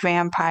ascended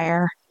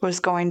vampire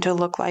was going to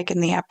look like in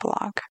the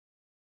epilogue.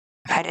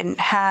 I didn't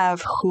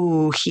have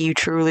who he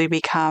truly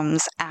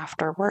becomes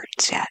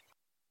afterwards yet.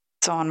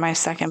 So on my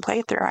second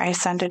playthrough, I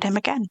ascended him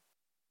again.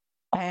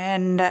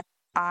 And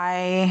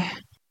I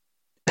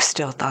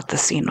still thought the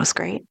scene was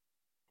great.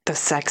 The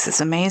sex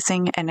is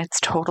amazing and it's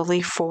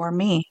totally for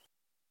me.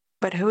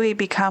 But who he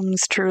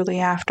becomes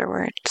truly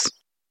afterwards,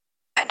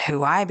 and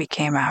who I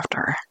became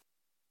after,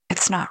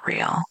 it's not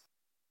real.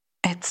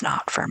 It's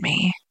not for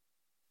me.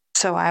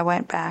 So I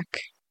went back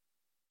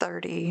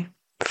 30,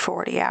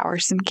 40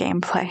 hours in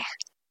gameplay,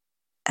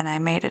 and I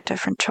made a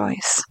different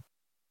choice.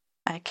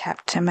 I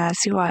kept him as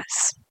he was.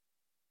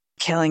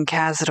 Killing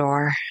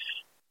Cazador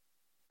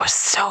was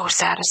so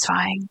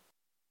satisfying.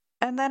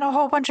 And then a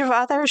whole bunch of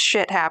other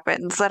shit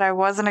happens that I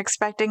wasn't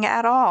expecting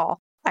at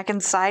all. I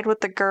can side with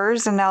the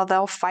Gurs and now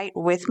they'll fight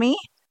with me?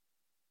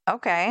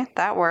 Okay,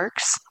 that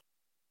works.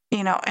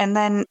 You know, and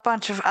then a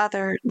bunch of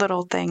other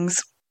little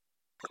things.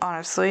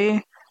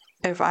 Honestly,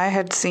 if I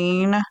had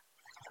seen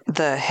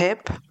the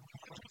hip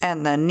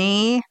and the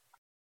knee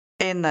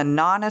in the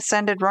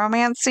non-ascended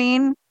romance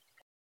scene,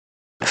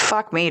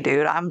 fuck me,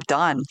 dude. I'm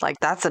done. Like,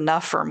 that's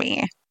enough for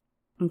me.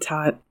 It's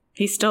hot.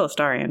 He's still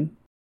Astarion.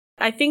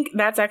 I think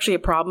that's actually a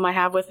problem I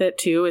have with it,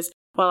 too, is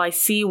while I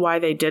see why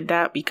they did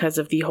that because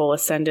of the whole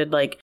ascended,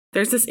 like,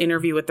 there's this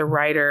interview with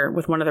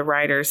one of the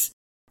writers,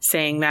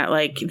 saying that,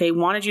 like, they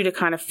wanted you to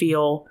kind of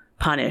feel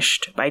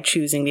punished by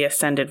choosing the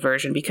ascended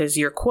version because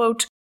you're,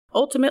 quote,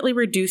 ultimately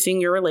reducing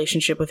your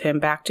relationship with him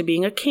back to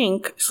being a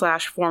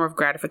kink/form of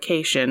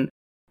gratification,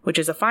 which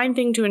is a fine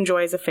thing to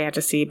enjoy as a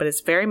fantasy, but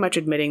it's very much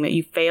admitting that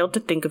you failed to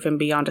think of him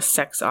beyond a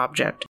sex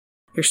object.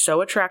 You're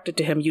so attracted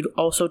to him, you'd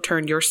also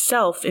turn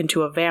yourself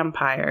into a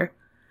vampire.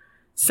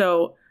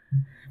 So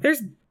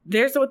there's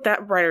what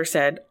that writer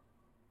said.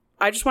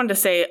 I just wanted to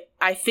say,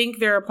 I think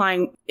they're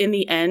applying, in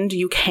the end,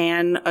 you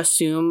can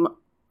assume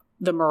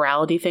the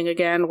morality thing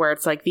again, where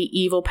it's like the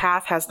evil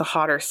path has the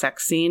hotter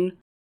sex scene.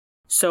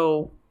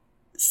 So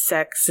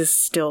sex is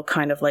still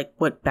kind of like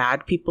what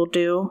bad people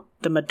do,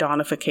 the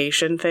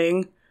Madonnification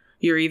thing.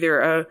 You're either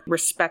a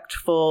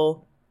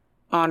respectful,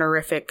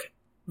 honorific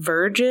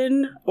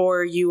virgin,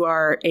 or you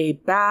are a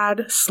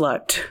bad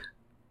slut.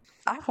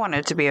 I've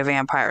wanted to be a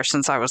vampire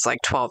since I was like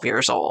 12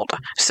 years old.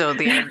 So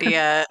the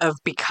idea of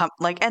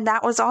and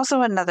that was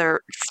also another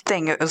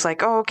thing. It was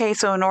like, oh, okay,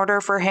 so in order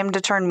for him to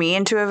turn me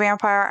into a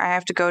vampire, I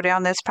have to go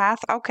down this path.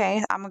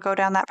 Okay, I'm going to go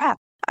down that path.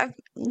 I've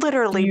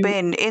literally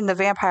been in the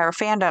vampire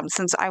fandom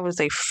since I was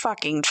a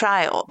fucking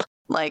child.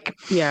 Like,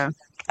 yeah.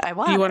 Do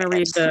you want to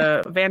read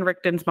the Van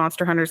Richten's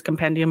Monster Hunters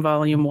Compendium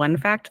Volume 1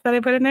 fact that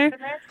I put in there?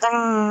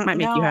 Might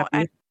make you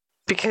happy.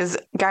 Because,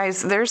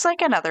 guys, there's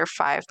like another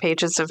 5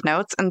 pages of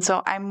notes. And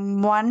so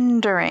I'm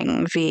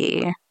wondering,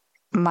 V,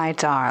 my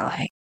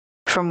darling,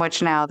 from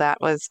which now that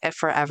was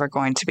forever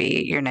going to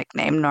be your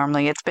nickname.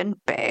 Normally it's been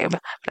Babe,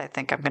 but I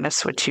think I'm going to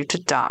switch you to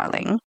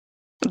Darling.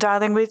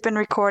 Darling, we've been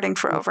recording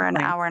for over an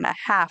hour and a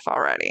half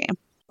already.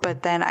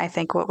 But then I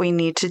think what we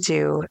need to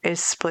do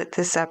is split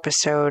this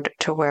episode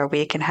to where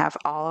we can have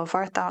all of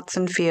our thoughts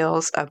and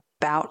feels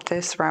about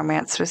this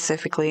romance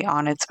specifically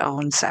on its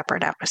own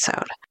separate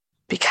episode.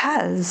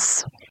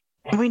 Because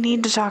we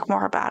need to talk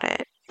more about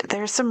it.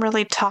 There's some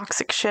really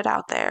toxic shit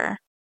out there.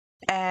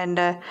 And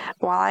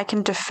while I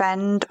can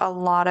defend a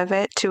lot of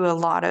it to a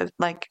lot of,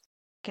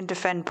 can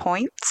defend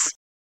points,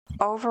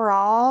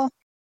 overall,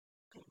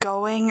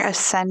 going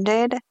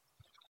Ascended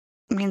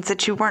means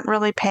that you weren't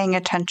really paying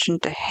attention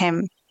to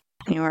him.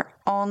 You were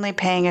only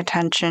paying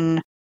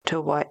attention to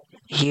what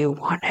you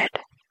wanted.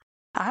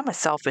 I'm a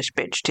selfish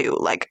bitch too.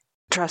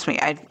 Trust me,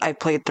 I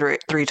played through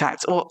it 3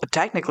 times. Well,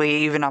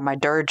 technically, even on my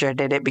dirge, I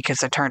did it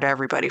because I turned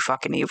everybody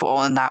fucking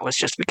evil, and that was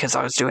just because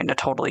I was doing a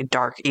totally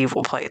dark,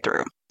 evil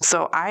playthrough.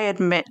 So I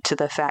admit to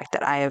the fact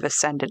that I have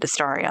ascended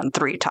Astarion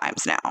 3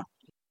 times now.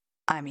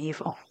 I'm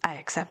evil. I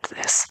accept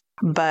this.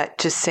 But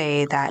to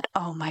say that,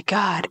 oh my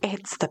god,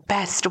 it's the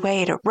best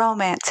way to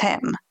romance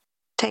him,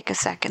 take a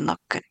second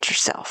look at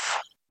yourself.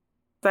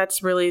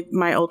 That's really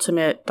my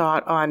ultimate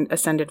thought on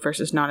Ascended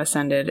versus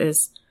non-Ascended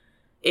is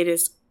it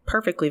is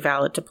perfectly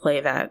valid to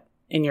play that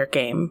in your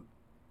game.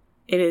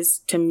 It is,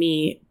 to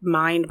me,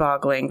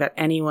 mind-boggling that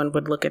anyone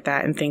would look at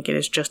that and think it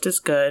is just as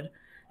good,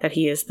 that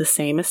he is the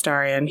same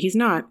Astarion. He's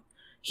not.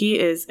 He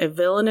is a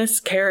villainous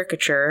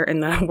caricature,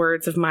 in the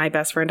words of my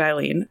best friend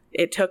Eileen.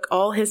 It took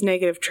all his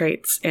negative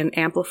traits and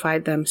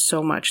amplified them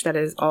so much that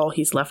is all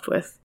he's left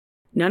with.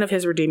 None of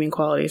his redeeming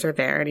qualities are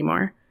there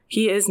anymore.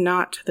 He is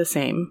not the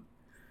same.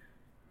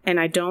 And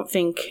I don't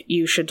think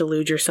you should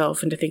delude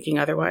yourself into thinking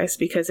otherwise,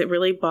 because it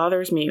really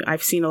bothers me.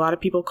 I've seen a lot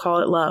of people call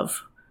it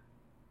love.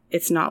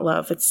 It's not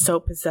love. It's so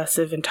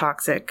possessive and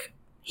toxic.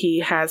 He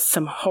has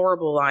some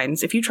horrible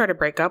lines. If you try to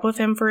break up with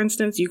him, for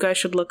instance, you guys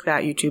should look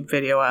that YouTube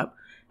video up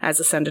as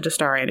Ascended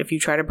Astarion. If you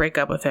try to break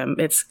up with him,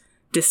 it's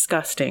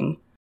disgusting.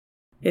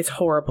 It's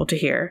horrible to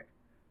hear.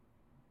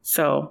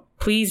 So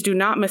please do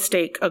not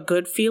mistake a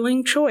good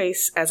feeling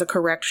choice as a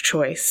correct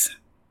choice.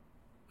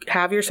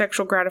 Have your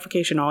sexual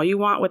gratification all you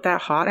want with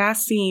that hot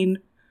ass scene.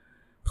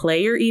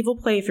 Play your evil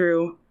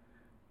playthrough.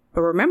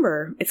 But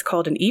remember, it's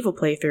called an evil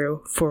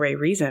playthrough for a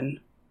reason.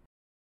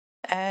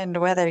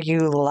 And whether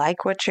you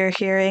like what you're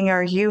hearing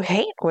or you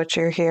hate what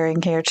you're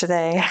hearing here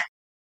today,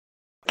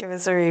 give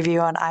us a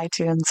review on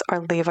iTunes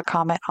or leave a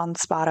comment on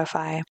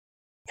Spotify.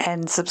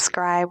 And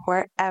subscribe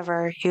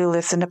wherever you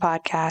listen to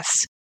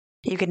podcasts.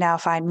 You can now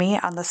find me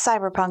on the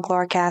Cyberpunk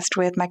Lorecast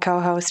with my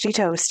co-host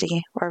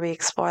Toasty, where we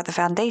explore the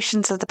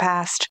foundations of the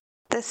past,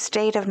 the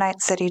state of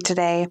Night City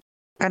today,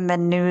 and the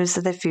news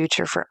of the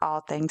future for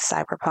all things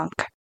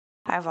cyberpunk.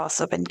 I've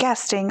also been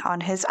guesting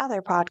on his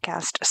other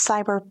podcast,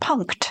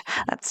 Cyberpunked.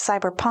 That's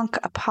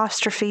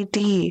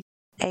Cyberpunk''D,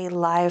 a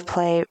live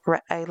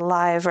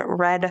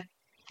red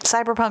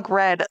Cyberpunk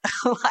Red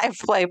live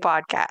play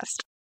podcast.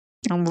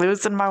 I'm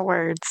losing my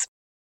words.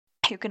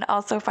 You can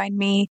also find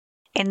me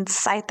in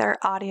Scyther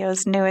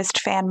Audio's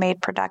newest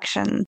fan-made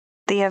production,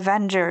 The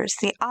Avengers,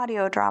 the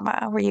audio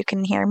drama, where you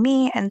can hear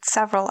me and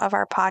several of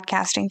our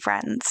podcasting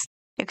friends.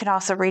 You can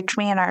also reach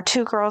me in our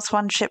 2 Girls,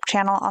 1 Ship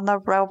channel on the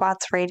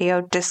Robots Radio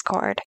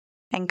Discord.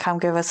 And come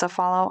give us a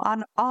follow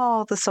on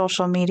all the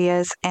social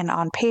medias and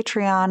on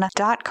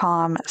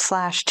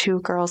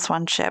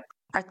patreon.com/2girls1ship.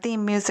 Our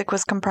theme music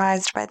was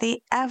comprised by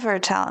the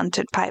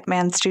ever-talented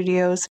Pipeman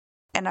Studios,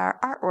 and our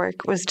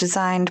artwork was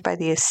designed by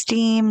the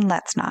esteemed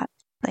Let's Not.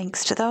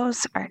 Links to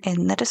those are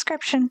in the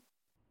description.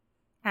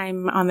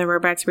 I'm on the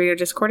Robots Radio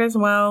Discord as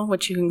well,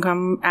 which you can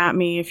come at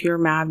me if you're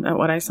mad at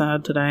what I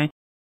said today.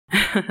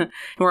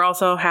 We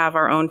also have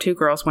our own 2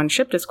 Girls, 1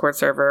 Ship Discord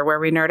server where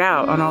we nerd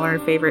out on all our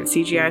favorite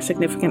CGI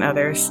significant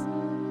others.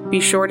 Be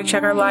sure to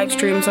check our live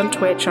streams on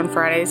Twitch on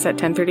Fridays at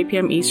 10:30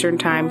 p.m. Eastern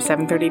Time,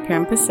 7:30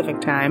 p.m.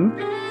 Pacific Time.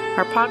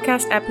 Our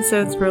podcast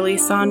episodes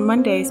release on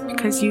Mondays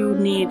because you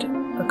need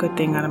a good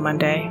thing on a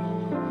Monday.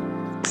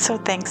 So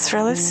thanks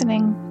for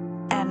listening.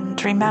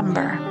 And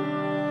remember,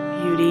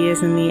 beauty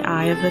is in the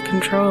eye of the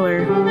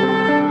controller.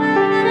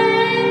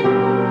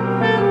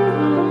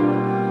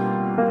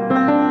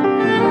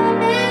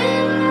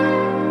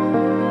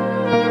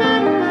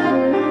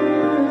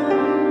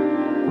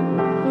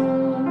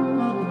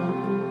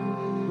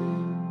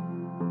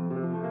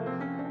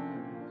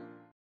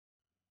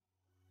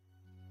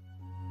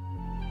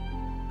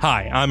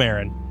 Hi, I'm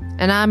Aaron.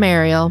 And I'm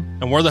Ariel.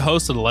 And we're the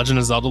hosts of the Legend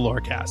of Zelda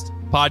Lorecast, a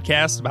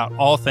podcast about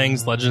all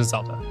things Legend of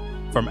Zelda,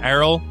 from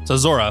Errol to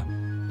Zora,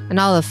 and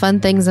all the fun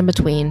things in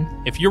between.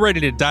 If you're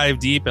ready to dive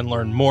deep and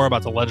learn more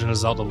about the Legend of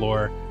Zelda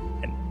lore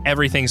and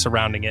everything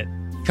surrounding it,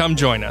 come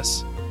join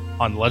us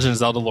on the Legend of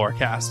Zelda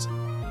Lorecast.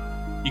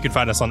 You can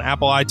find us on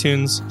Apple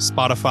iTunes,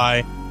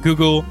 Spotify,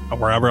 Google, or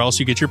wherever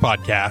else you get your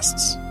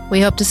podcasts. We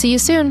hope to see you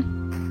soon.